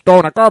 Yeah. I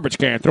stole a garbage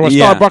can through a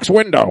Yeah. Starbucks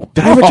window.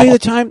 Did I ever tell you the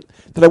time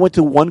that I went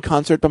to one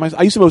concert by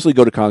myself? I used to mostly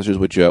go to concerts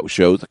with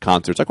shows,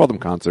 concerts. I call them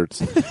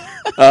concerts.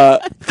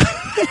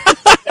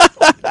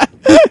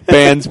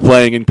 Bands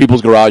playing in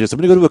people's garages. I'm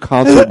going to go to a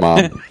concert,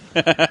 Mom.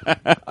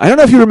 I don't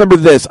know if you remember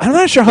this. I'm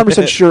not sure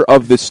 100% sure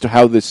of this,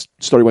 how this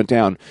story went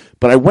down,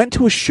 but I went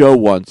to a show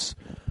once.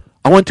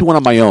 I went to one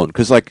on my own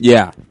because, like,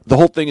 Yeah. the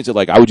whole thing is that,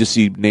 like, I would just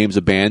see names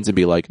of bands and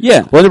be like,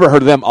 Yeah. well, I never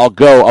heard of them. I'll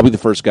go. I'll be the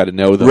first guy to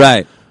know them.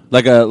 Right.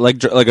 Like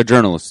a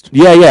journalist.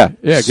 Yeah. Yeah,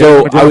 get on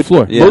So the ground I would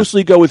floor. Yeah.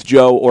 mostly go with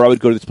Joe, or I would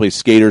go to this place,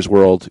 Skaters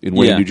World in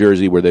Wayne, Yeah. New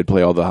Jersey, where they'd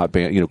play all the hot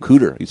band. You know,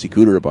 Cooter. You see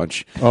Cooter a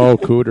bunch. Oh,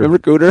 Cooter. Remember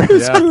Cooter?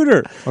 Yeah.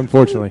 Cooter.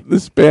 Unfortunately.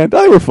 This band.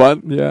 They were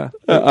fun. Yeah.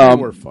 They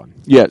were fun.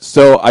 Yeah.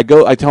 So I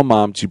go. I tell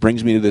Mom. She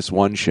brings me to this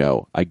one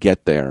show. I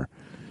get there,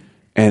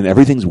 and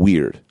everything's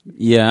weird.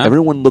 Yeah.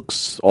 Everyone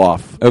looks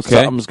off.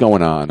 Okay. Something's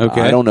going on.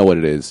 Okay. I don't know what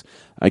it is.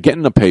 I get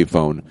in a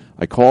payphone.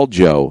 I call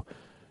Joe,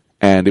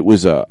 and it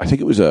was I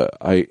think it was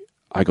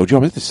I go, Joe,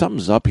 I think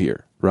something's up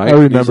here, right? I And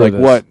remember he's like,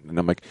 this. what? And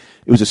I'm like,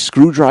 it was a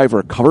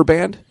Screwdriver cover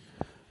band,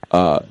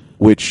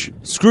 which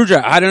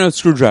Screwdriver. I don't know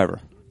Screwdriver.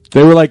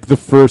 They were like the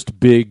first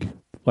big,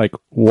 like,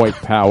 white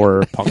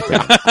power punk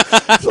band.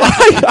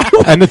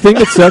 And the thing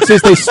that sucks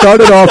is they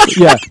started off,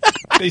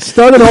 they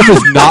started off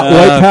as not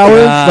white power.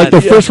 God. Like,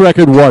 the first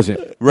record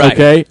wasn't. Right.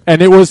 Okay?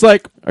 And it was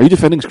like, are you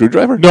defending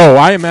Screwdriver? no,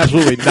 I am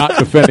absolutely not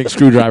defending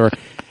Screwdriver.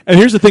 And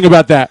here's the thing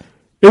about that.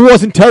 It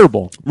wasn't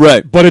terrible.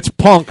 Right. But it's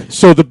punk,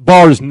 so the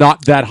bar is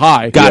not that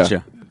high.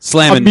 Gotcha.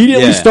 Slamming.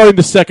 Immediately yeah. starting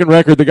the second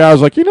record, the guy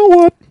was like, you know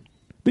what?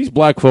 These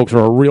black folks are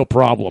a real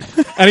problem.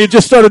 And he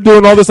just started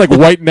doing all this like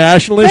white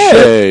nationalist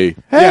shit.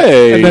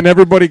 Hey, And then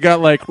everybody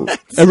got like real.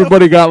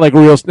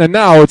 And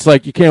now it's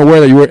like you can't wear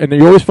that. And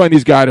you always find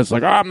these guys that's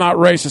like, I'm not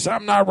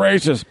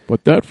racist.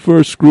 But that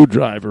first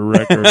Screwdriver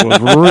record was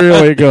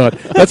really good.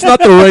 That's not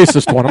the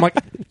racist one. I'm like,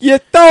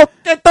 it don't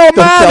don't tell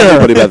matter.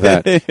 anybody about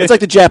that. It's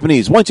like the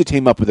Japanese. Once you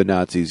team up with the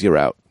Nazis, you're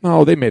out.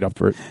 No, they made up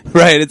for it.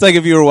 Right. It's like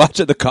if you were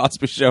watching the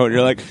Cosby Show and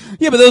you're like,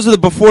 yeah, but those are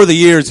before the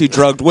years he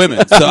drugged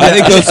women. So I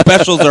think those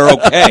specials are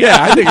okay. Yeah,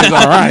 I think it's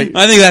all right.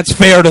 I think that's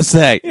fair to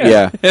say.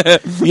 Yeah.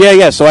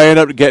 yeah. So I end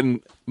up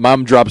getting.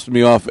 Mom drops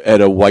me off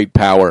at a White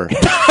Power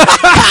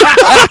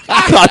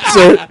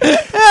concert,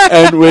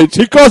 and which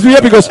He calls me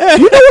up. He goes, "Do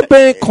you know a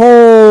band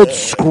called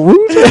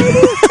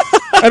Screwdriver?"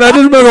 And I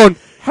just remember going,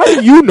 "How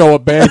do you know a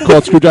band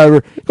called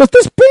Screwdriver?" He goes,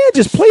 "This band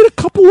just played a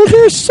couple of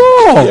their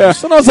songs." Yeah.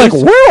 And I was like,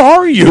 "Where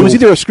are you?" it was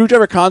either a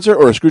Screwdriver concert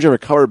or a Screwdriver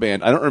cover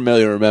band. I don't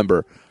really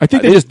remember. I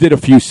think they just did a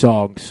few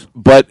songs.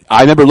 But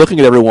I remember looking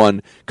at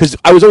everyone because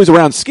I was always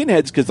around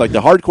skinheads because like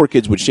the hardcore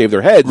kids would shave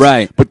their heads,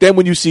 Right. But then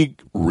when you see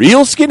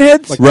real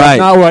skinheads,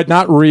 Right.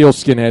 Not real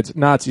skinheads,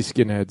 Nazi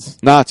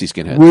skinheads. Nazi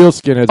skinheads. Real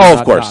skinheads. Oh, are of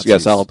not course,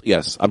 Nazis.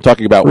 yes. I'm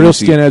talking about when Real you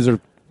see- skinheads are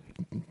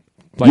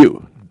like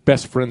You.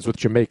 best friends with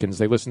Jamaicans.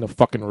 They listen to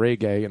fucking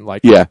reggae and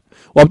like Yeah,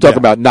 well, I'm talking Yeah.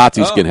 about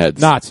Nazi skinheads.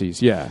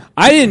 Nazis. Yeah.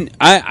 I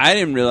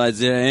didn't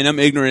realize it, and I'm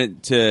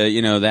ignorant to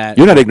that.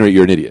 You're not ignorant.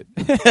 You're an idiot.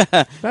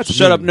 That's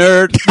Shut up, mean.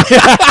 nerd.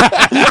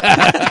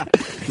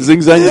 Zing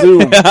zang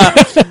zoom.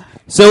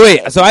 So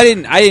wait, so I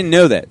didn't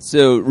know that.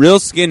 So real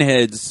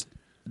skinheads,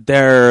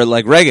 they're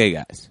like reggae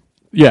guys.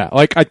 Yeah,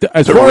 like as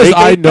The far as reggae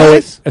I know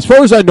guys?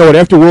 it,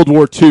 after World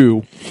War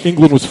II,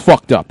 England was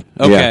fucked up.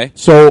 Okay.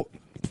 So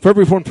for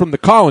everyone from the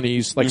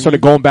colonies, like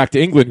started going back to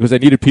England because they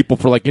needed people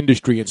for like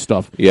industry and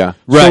stuff. Yeah. So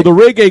Right.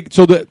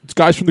 the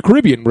guys from the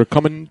Caribbean were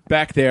coming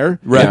back there,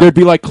 Right. and there'd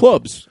be like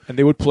clubs, and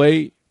they would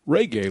play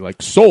reggae,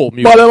 like soul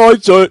music.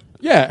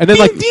 Yeah, and then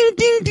like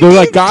they're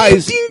like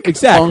guys,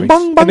 exactly,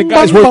 Bong, bong, and the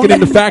guys bong, working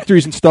bong. in the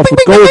factories and stuff would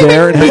go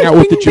there and hang out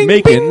with the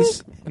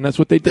Jamaicans, and that's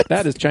what they did.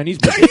 That is Chinese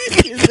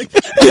music.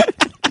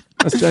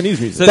 That's Chinese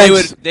music. So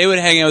Thanks. they would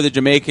hang out with the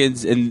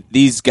Jamaicans, and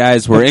these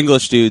guys were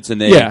English dudes, and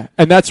they Yeah,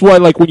 and that's why,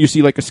 like, when you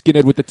see like a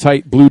skinhead with the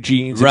tight blue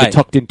jeans and Right. the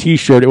tucked-in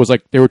T-shirt, it was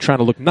like they were trying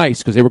to look nice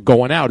because they were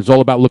going out. It was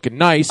all about looking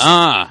nice.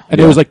 And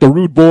it was like the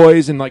rude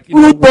boys and like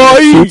Rude boy!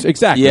 suits.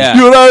 Exactly. Yeah.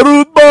 You're a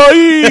rude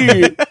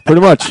boy.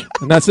 Pretty much,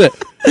 and that's it.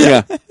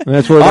 Yeah. And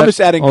that's where I'm that just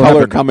adding all color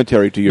happened.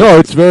 commentary to you. No,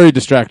 it's very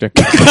distracting.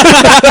 yeah,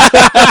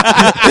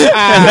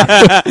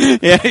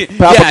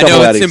 I know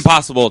Addies. it's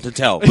impossible to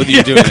tell with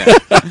you doing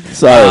that.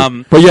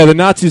 Sorry. But yeah, the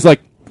Nazis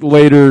like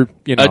later,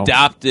 you know,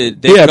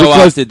 Adopted, they because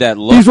co-opted that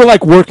look. these were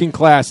like working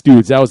class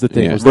dudes. That was the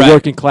thing. Yeah. It was the Right.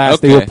 working class.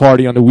 They Okay. would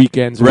party on the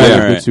weekends. And Right, wear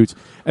right. good suits.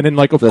 And then,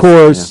 like, of That's-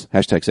 course, yeah.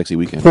 Hashtag sexy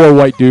weekend. 4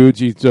 white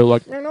dudes. They're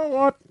like, you know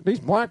what? These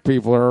black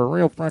people are a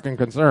real fucking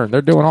concern.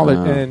 They're doing all that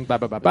and blah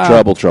blah blah blah.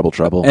 Trouble.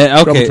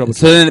 Okay, trouble.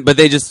 so then, but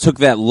they just took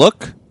that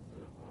look.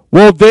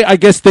 Well, I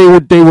guess they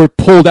were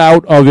pulled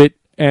out of it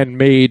and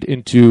made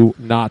into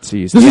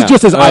Nazis. This Yeah. is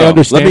just as I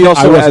understand. Let me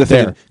also I add a wasn't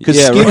thing. there. Because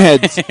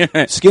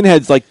Yeah,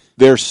 skinheads, like,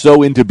 they're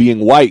so into being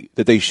white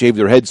that they shave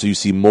their heads so you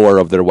see more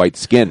of their white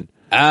skin.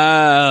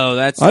 Oh,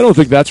 that's I don't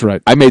think that's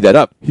right. I made that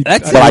up.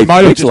 That's- but I I might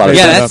have makes a just lot of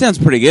made yeah, sense. that sounds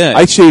pretty good.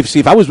 I shave. See,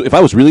 if I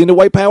was really into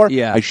white power,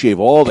 Yeah. I shave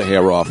all the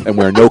hair off and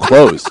wear no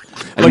clothes.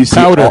 And Like you see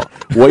powder. all-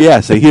 well, yeah.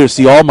 So here,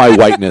 see all my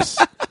whiteness,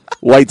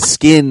 white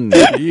skin,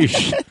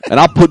 Yeesh. and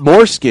I'll put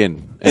more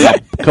skin and I'll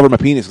cover my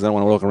penis because I don't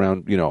want to walk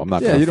around. You know, I'm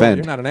not Yeah, going to offend.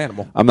 you're not an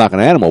animal. I'm not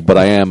an animal, but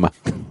I am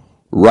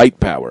right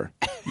power.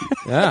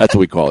 Yeah, That's what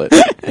we call it.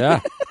 yeah.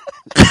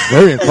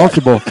 Very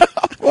uncomfortable.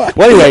 Well,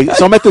 anyway,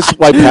 so I'm at this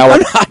white power.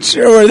 not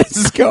sure where this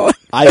is going.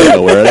 I don't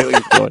know where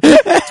it's going.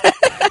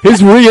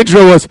 His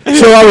re-intro was,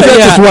 so I was at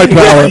this white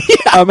power.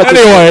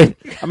 Anyway.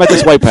 I'm at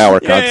this white power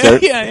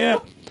concert, yeah.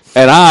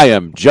 and I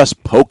am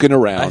just poking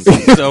around.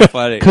 That's so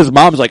funny. Because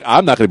mom's like,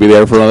 I'm not going to be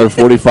there for another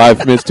 45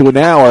 minutes to an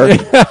hour.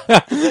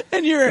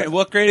 And you're in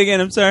what grade again?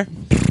 I'm sorry.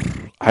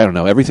 I don't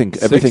know. Everything.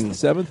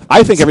 Seventh?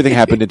 I think everything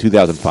happened in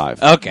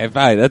 2005. Okay,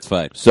 fine. That's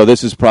fine. So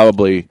this is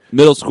probably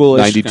Middle school.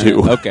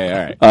 92. Okay,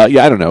 all right.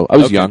 yeah, I don't know. I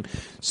was Okay. young.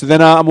 So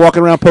then I'm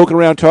walking around, poking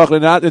around, talking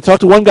and I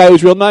talked to one guy who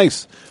was real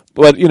nice.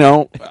 But, you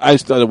know, I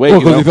started waiting.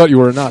 Well, because he thought you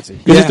were a Nazi.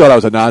 Because he thought I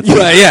was a Nazi.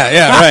 Right,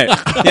 yeah,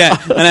 right. Yeah.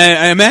 And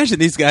I imagine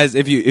these guys,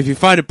 if you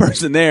find a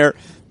person there,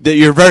 that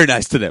you're very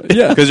nice to them.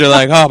 Yeah. Because you're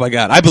like, oh my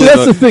God, I believe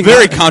that's a the thing.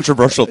 very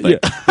controversial thing.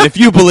 And if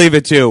you believe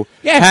it too,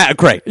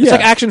 great. It's Yeah.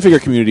 like action figure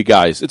community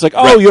guys. It's like,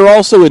 oh, Right. you're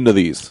also into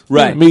these.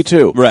 Right. Me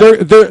too. Right.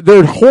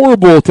 They're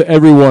horrible to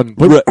everyone,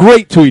 but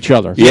great to each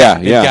other. Yeah,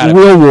 got yeah. it.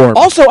 Real warm.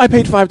 Also, I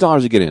paid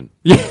 $5 to get in.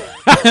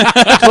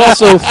 To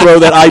also throw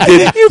that I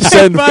did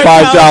send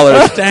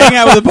 $5. to hang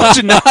out with a bunch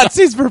of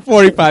Nazis for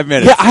 45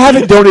 minutes. Yeah, I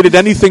haven't donated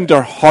anything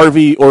to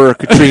Harvey or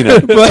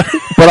Katrina, but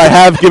I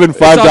have given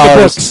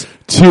 $5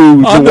 to the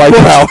On the White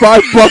books, Power.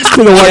 $5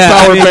 to the White Yeah,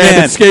 Power I mean, band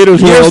man, at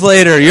Skaters years World.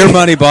 later, your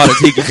money bought a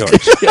tiki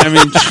torch. I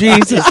mean,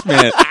 Jesus,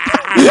 man.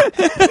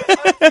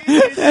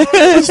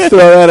 Just throw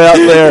that out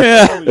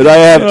there. And I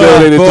have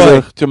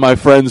donated to my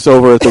friends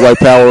over at the White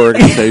Power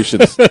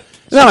organizations.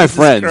 Not my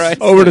friends. Christ.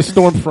 Over to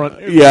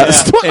Stormfront. Yeah.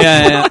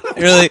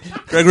 Yeah.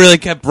 Greg really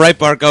kept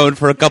Breitbart going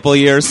for a couple of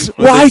years with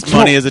Well, his I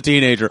money told- as a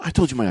teenager. I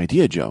told you my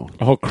idea, Joe.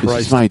 Oh, This Christ.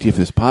 is my idea for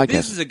this podcast.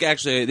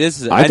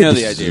 This is I I think know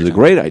this the is idea. a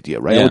great idea,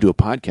 right? I Yeah. want to do a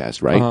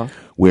podcast, right? Uh-huh.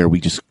 Where we'll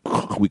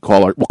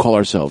call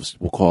ourselves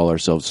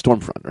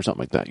Stormfront or something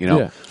like that. You know,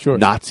 Yeah, sure.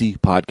 Nazi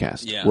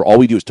podcast. Yeah. Where all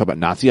we do is talk about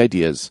Nazi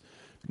ideas,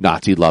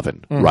 Nazi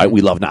loving, right?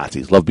 We love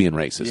Nazis, love being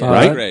racist, Yeah,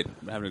 right? Great.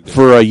 Having a good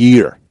For a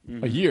year.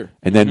 A year.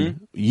 And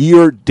then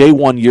day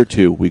 1, year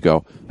 2, we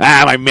go,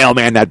 my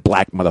mailman, that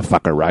black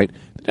motherfucker, right?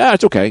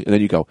 It's okay. And then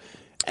you go,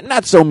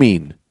 not so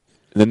mean.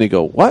 And then they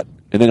go, what?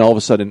 And then all of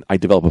a sudden, I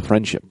develop a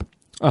friendship.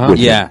 with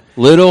Yeah, them.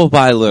 little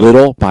by little.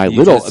 Little by You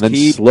little. just And then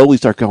keep- slowly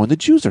start going, the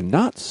Jews are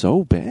not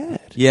so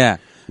bad. Yeah.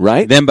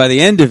 Right? Then by the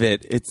end of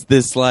it, it's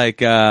this like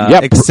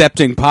Yeah,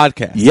 accepting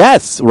podcast.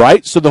 Yes,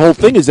 right? So the whole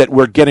thing is that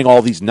we're getting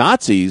all these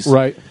Nazis.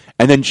 Right.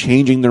 And then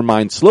changing their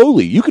mind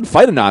slowly. You can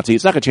fight a Nazi.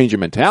 It's not going to change your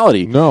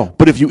mentality. No.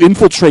 But if you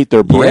infiltrate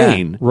their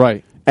brain.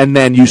 Right. And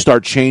then you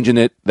start changing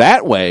it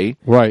that way.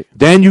 Right.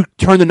 Then you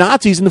turn the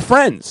Nazis into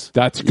friends.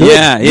 That's good.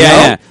 Yeah, You know?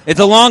 yeah. It's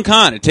a long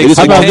con. It It takes is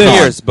like a long 10 con.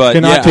 years, but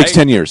Can I- yeah, It takes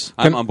 10 years.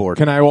 I'm on board.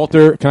 Can I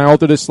alter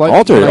this slightly?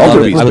 Alter it. Can I Alter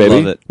love it, it. I would baby.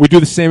 love it. We do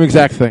the same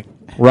exact thing,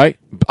 right?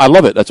 I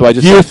love it. That's why I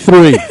just Year said.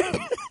 3.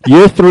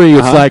 Year 3,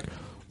 it's Uh-huh. like,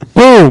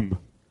 boom,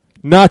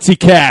 Nazi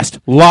cast,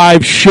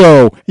 live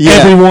show, Yeah.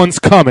 everyone's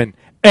coming.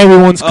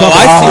 Everyone's coming.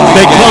 I see.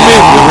 They Yeah. come You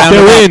in. round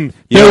They're them in. up.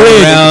 You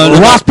round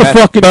them Lock up. the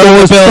fucking Burn the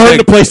doors. Burn building.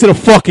 the place to the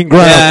fucking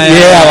ground.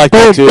 Yeah, I like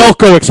that too.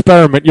 Belko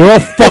experiment. You're all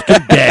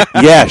fucking dead.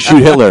 Yeah,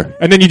 shoot Hitler.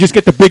 And then you just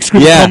get the big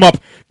screen Yeah. come up.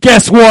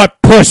 Guess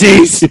what,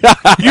 pussies? You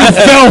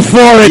fell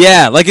for it.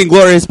 Yeah, like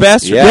Inglorious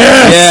Bastards.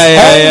 Yes.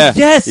 Yeah.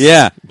 Yes.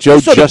 Yeah. Joe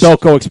You saw just the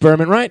Belko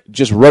experiment, right?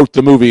 wrote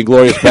the movie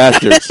Inglourious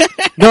Bastards.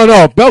 No,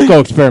 Belko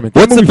experiment.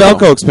 What's the That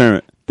movie- Belko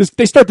experiment?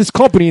 They start this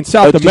company in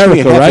South Just give me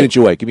America, a half right? inch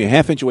away. Give me a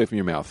half inch away from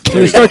your mouth. So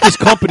they start this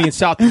company in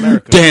South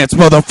America. Dance,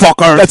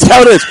 motherfucker. That's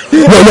how it is.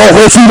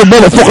 Let's see the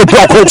motherfucking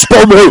Belko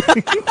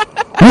experiment.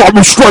 You want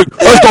me straight?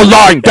 There's the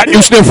line. Get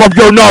you sniff from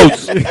your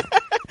nose.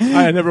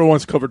 I never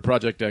once covered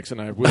Project X,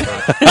 and I will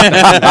not.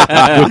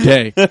 Good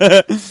day.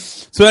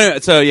 So anyway,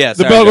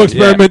 The Belko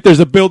experiment. There's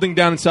a building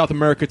down in South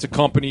America. It's a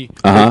company.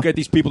 They get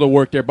these people to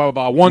work there. Blah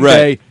blah blah. One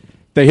day,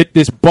 they hit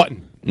this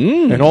button,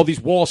 and all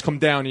these walls come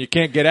down, and you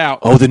can't get out.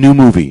 Oh, the new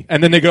movie.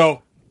 And then they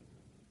go,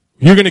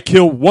 "You're going to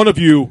kill one of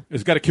you.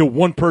 Has got to kill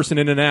one person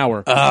in an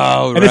hour."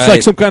 Oh, and it's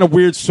like some kind of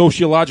weird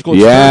sociological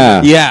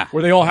experiment. Yeah.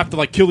 Where they all have to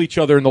like kill each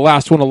other, and the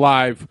last one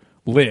alive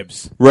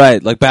lives.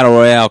 Right, like Battle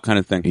Royale kind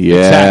of thing. Yeah.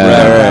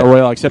 Exactly.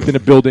 Well, except in a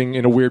building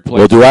in a weird place.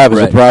 Well, do I have a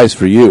surprise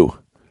for you?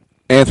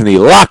 Anthony,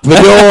 lock the door!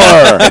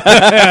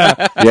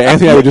 Yeah,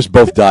 Anthony and I would just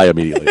both die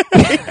immediately.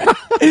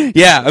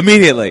 Yeah,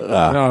 immediately.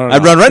 No.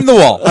 I'd run right in the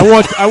wall. I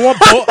want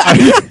both.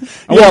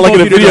 Yeah, like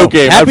in a video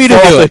game. Happy I'd to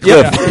fall do off it. the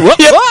cliff.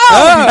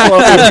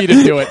 Happy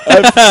to do it.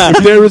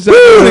 If there was An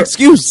a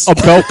excuse.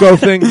 Belko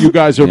thing, you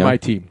guys are my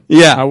team.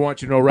 Yeah. I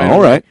want you to know right All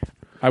away. right.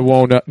 I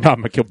won't. No, I'm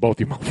going to kill both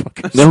you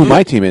motherfuckers. Know who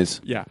my team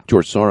is? Yeah.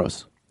 George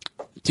Soros.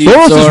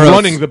 Soros is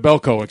running the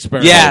Belko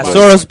experiment. Yeah,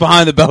 Soros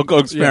behind the Belko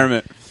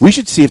experiment. We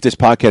should see if this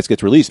podcast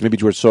gets released. Maybe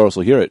George Soros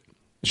will hear it.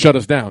 Shut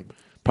us down.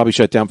 Probably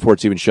shut it down before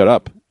it's even shut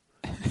up.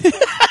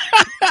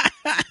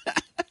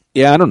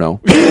 Yeah, I don't know.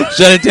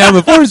 Shut it down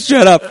before it's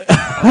shut up.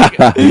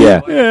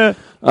 Yeah.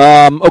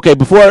 Okay,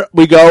 before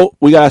we go,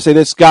 we got to say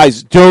this.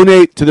 Guys,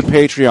 donate to the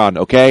Patreon,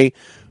 okay?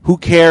 Who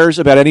cares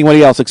about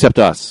anybody else except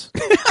us?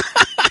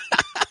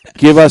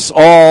 Give us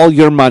all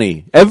your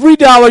money. Every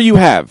dollar you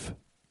have,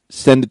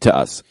 send it to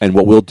us. And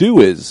what we'll do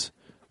is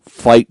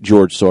fight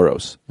George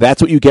Soros.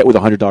 That's what you get with a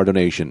 $100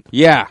 donation.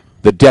 Yeah.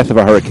 The death of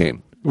a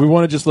hurricane. We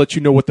want to just let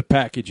you know what the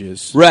package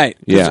is. Right.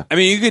 Yeah. I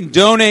mean, you can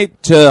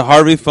donate to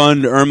Harvey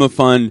Fund, Irma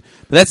Fund,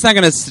 but that's not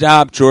going to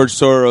stop George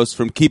Soros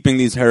from keeping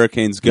these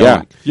hurricanes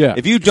going. Yeah.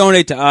 If you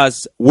donate to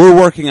us, we're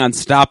working on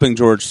stopping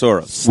George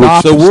Soros. So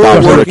Stop we're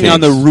working hurricanes.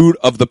 on the root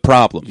of the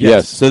problem.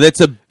 Yes. So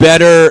that's a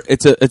better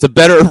it's a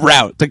better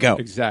route to go.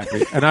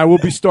 Exactly. And I will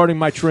be starting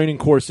my training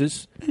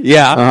courses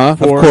Yeah.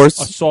 for Of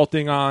course.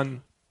 assaulting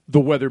on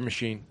the weather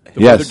machine,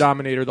 the Yes. weather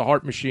dominator, the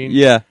heart machine.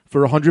 Yeah.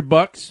 For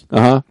 $100,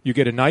 Uh-huh. you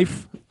get a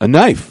knife. A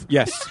knife.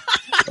 Yes.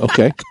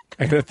 Okay.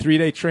 And a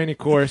 3-day training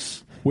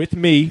course with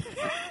me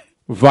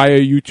via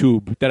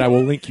YouTube that I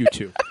will link you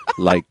to.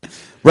 Like,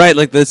 Right,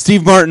 like the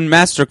Steve Martin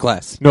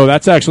masterclass. No,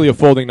 that's actually a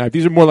folding knife.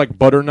 These are more like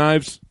butter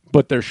knives,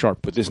 but they're sharp.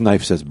 but this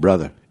knife says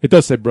brother. It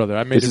does say brother.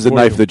 I made This it is a for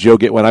knife you. that Joe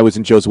get when I was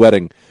in Joe's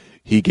wedding.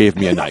 He gave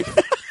me a knife.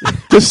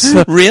 Just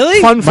Really?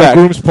 fun My fact.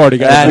 groom's party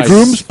got a That's- knife. The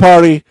groom's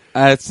party.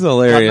 That's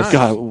hilarious.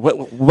 God,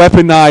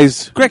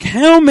 weaponized. Greg,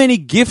 how many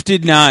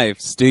gifted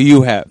knives do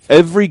you have?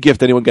 Every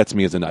gift anyone gets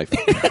me is a knife.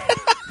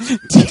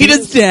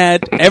 Tita's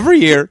dad every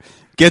year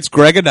gets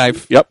Greg a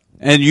knife. Yep.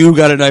 And you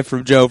got a knife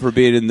from Joe for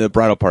being in the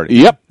bridal party.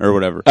 Yep. Or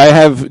whatever. I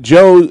have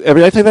Joe.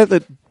 Every I think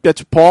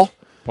that's Paul.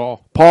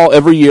 Paul. Paul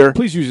every year.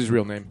 Please use his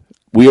real name.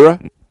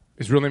 Weira.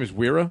 His real name is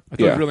Weira? I thought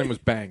Yeah. his real name was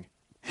Bang.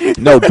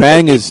 No,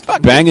 Bang is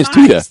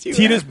Tita.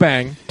 Tita's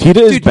Bang.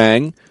 Tita is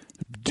Bang.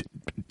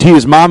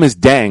 Tita's mom is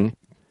Dang.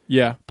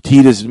 Yeah.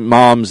 Tita's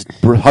mom's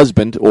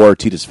husband or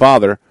Tita's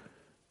father,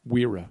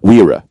 Weira.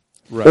 Weira.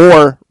 Right.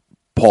 Or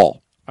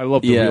Paul. I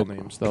love the Yeah. real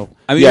names, though.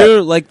 I mean, Yeah.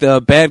 you're like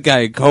the bad guy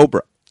in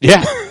Cobra.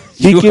 Yeah.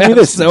 You Give me have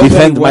this. so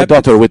Defend many my weapons.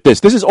 daughter with this.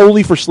 This is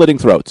only for slitting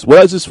throats.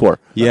 What is this for?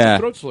 Yeah. a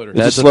throat slitter.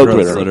 That's It's a slow throat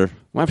glitter. slitter.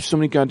 Why have so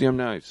many goddamn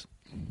knives?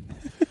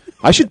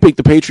 I should make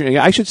the Patreon.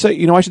 I should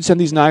say, I should send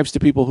these knives to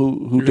people who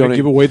You're going to donate.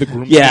 give away the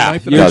groom's Yeah.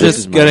 knife? You're No, this is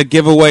just mine. going to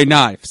give away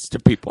knives to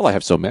people. Well, I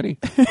have so many.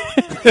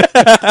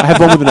 I have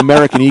one with an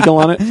American eagle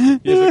on it.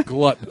 He has a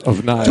glut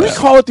of knives. Do we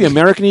call it the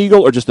American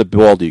eagle or just the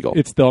bald eagle?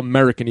 It's the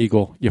American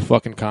Eagle, you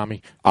fucking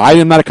commie. I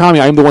am not a commie.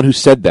 I am the one who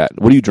said that.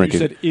 What are you drinking?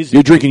 said, is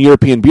You're it- drinking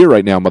European beer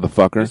right now,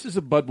 motherfucker. This is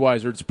a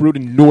Budweiser. It's brewed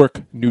in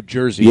Newark, New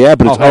Jersey. Yeah,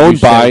 but it's I'll have owned you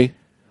say. by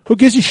Who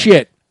gives a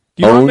shit?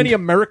 Do you know how Owned- many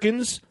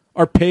Americans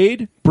are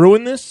paid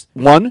brewing this?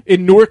 one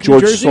In Newark,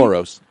 George New Jersey?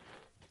 Soros.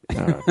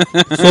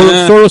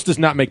 Soros does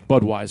not make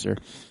Budweiser.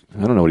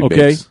 I don't know what he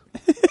Okay. makes.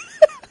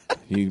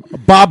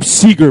 Bob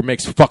Seger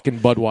makes fucking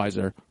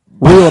Budweiser.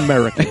 Real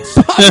Americans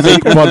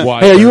make Budweiser.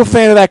 Hey, are you a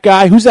fan of that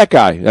guy? Who's that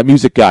guy? That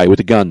music guy with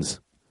the guns.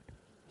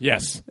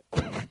 Yes.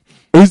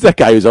 Who's that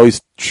guy who's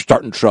always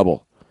starting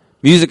trouble?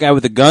 Music guy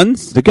with the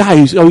guns? The guy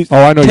who's always. Oh,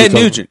 I know Ted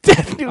you're Nugent.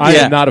 I Yeah.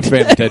 am not a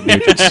fan of Ted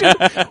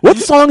Nugent. What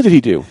song did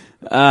he do?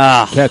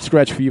 Cat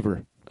Scratch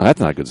Fever. Oh, that's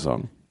not a good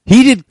song.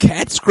 He did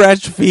Cat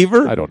Scratch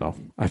Fever? I don't know.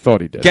 I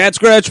thought he did. Cat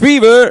Scratch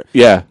Fever.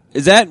 Yeah,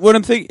 Is that what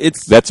I'm thinking?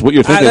 It's that's what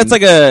you're thinking. that's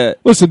like a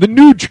Listen, the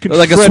Nuge can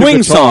like a shred swing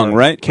guitar. song,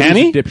 right? Can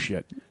He's he? a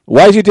dipshit.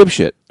 Why is he a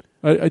dipshit?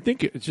 I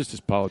think it's just his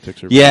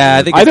politics. Are Yeah,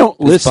 I think I don't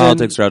his listen-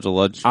 politics are out to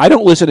lunch. I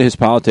don't listen to his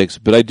politics,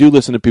 but I do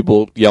listen to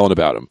people yelling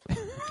about him.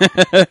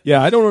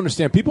 Yeah, I don't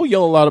understand. People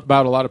yell a lot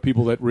about a lot of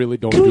people that really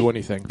don't do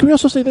anything. Can we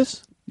also say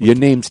this? Your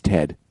name's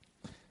Ted.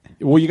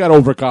 Well, you got to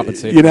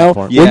overcompensate. You know, that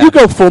part. Yeah. when you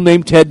go full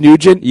name Ted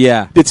Nugent,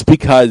 Yeah. it's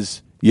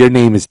because your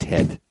name is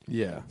Ted.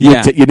 Yeah.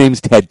 Yeah. Your name's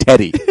Ted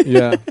Teddy.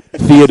 Yeah.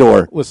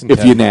 Theodore, Listen, if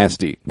Ted. you're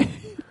nasty.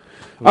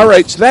 All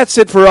right, so that's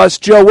it for us.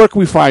 Joe, where can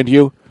we find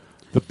you?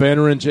 The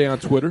Banner and J on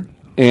Twitter.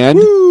 And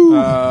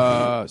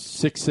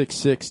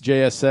 666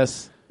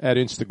 JSS at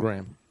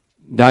Instagram.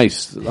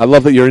 Nice. I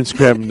love that your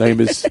Instagram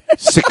name is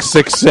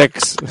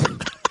 666.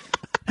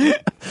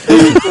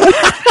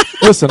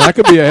 Listen, I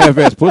could be a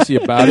half-ass pussy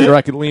about it, or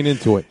I could lean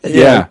into it.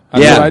 Yeah.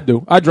 That's what I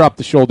do. I drop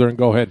the shoulder and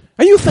go ahead.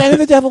 Are you a fan of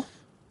the devil?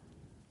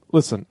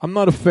 Listen, I'm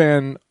not a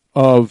fan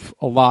of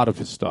a lot of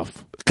his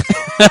stuff.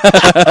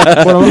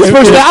 His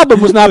first album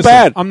was not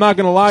bad. I'm not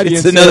going to lie to you.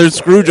 It's another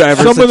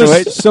screwdriver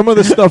situation. Some of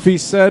the stuff he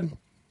said,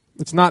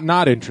 it's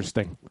not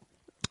interesting.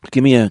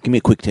 Give me a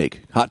quick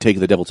take. Hot take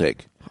of the devil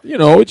take.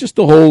 It's just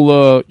the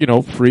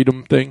whole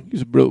freedom thing.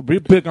 He's real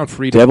big on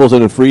freedom. Devil's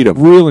into freedom.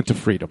 Real into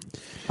freedom.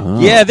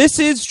 Yeah, this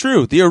is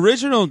true. The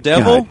original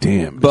devil, God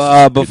damn.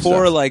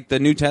 before like the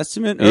New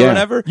Testament or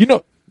whatever.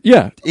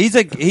 Yeah. He's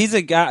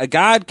a guy.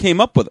 God came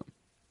up with him.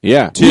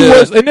 Yeah. He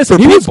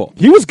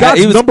was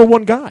God's number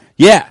one guy.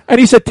 Yeah. And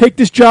he said, take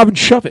this job and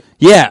shove it.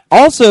 Yeah.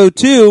 Also,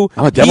 too,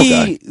 I'm a devil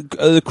guy.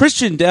 The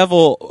Christian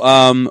devil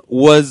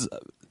was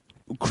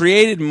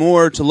created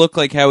more to look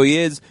like how he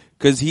is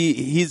because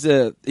he's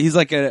a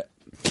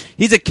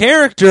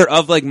character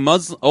of like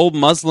old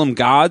Muslim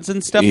gods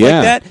and stuff like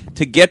that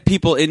to get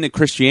people into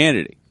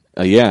Christianity.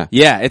 Yeah.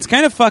 Yeah, it's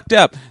kind of fucked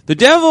up. The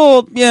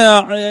devil,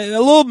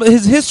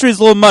 his history is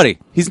a little muddy.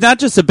 He's not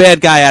just a bad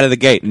guy out of the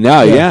gate.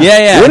 No, yeah.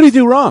 Yeah. What did he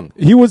do wrong?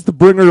 He was the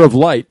bringer of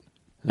light.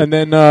 And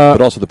then,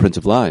 but also the Prince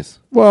of Lies.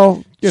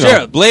 well,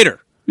 Sure, later.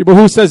 But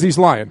who says he's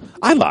lying?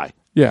 I lie.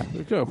 Yeah.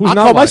 Who's I'll not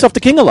call lying? myself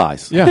the king of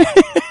lies. Yeah.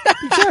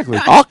 Exactly.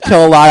 I'll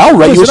tell a lie. I'll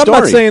write you a Listen, story.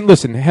 I'm not saying,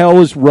 listen, hell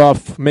is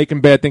rough,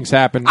 making bad things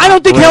happen. I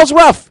don't think Great. hell's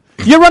rough.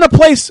 You run a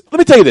place. Let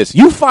me tell you this.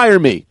 You fire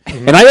me,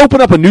 and I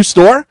open up a new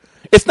store.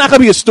 It's not going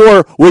to be a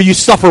store where you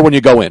suffer when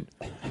you go in.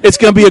 It's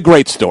going to be a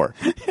great store.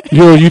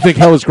 You think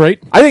hell is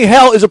great? I think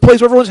hell is a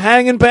place where everyone's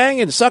hanging,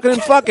 banging, sucking,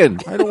 and fucking.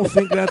 I don't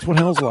think that's what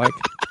hell's like.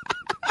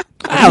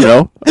 I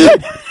don't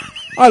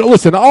know.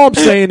 Listen, all I'm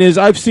saying is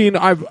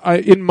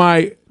in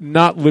my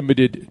not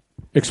limited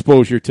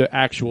exposure to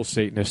actual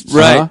Satanists.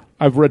 Right.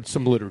 I've read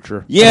some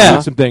literature. Yeah. I've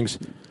read some things.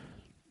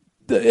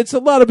 It's a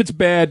lot of it's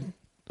bad.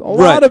 A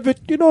lot of it,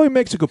 he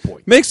makes a good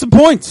point. Make some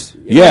points.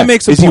 Yeah.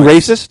 Make some Is he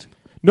points. racist?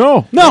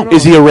 No.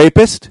 Is he a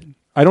rapist?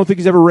 I don't think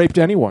he's ever raped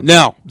anyone.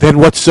 No. Then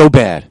what's so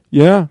bad?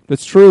 Yeah,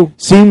 that's true.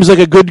 Seems like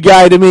a good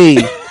guy to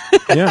me.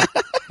 Yeah.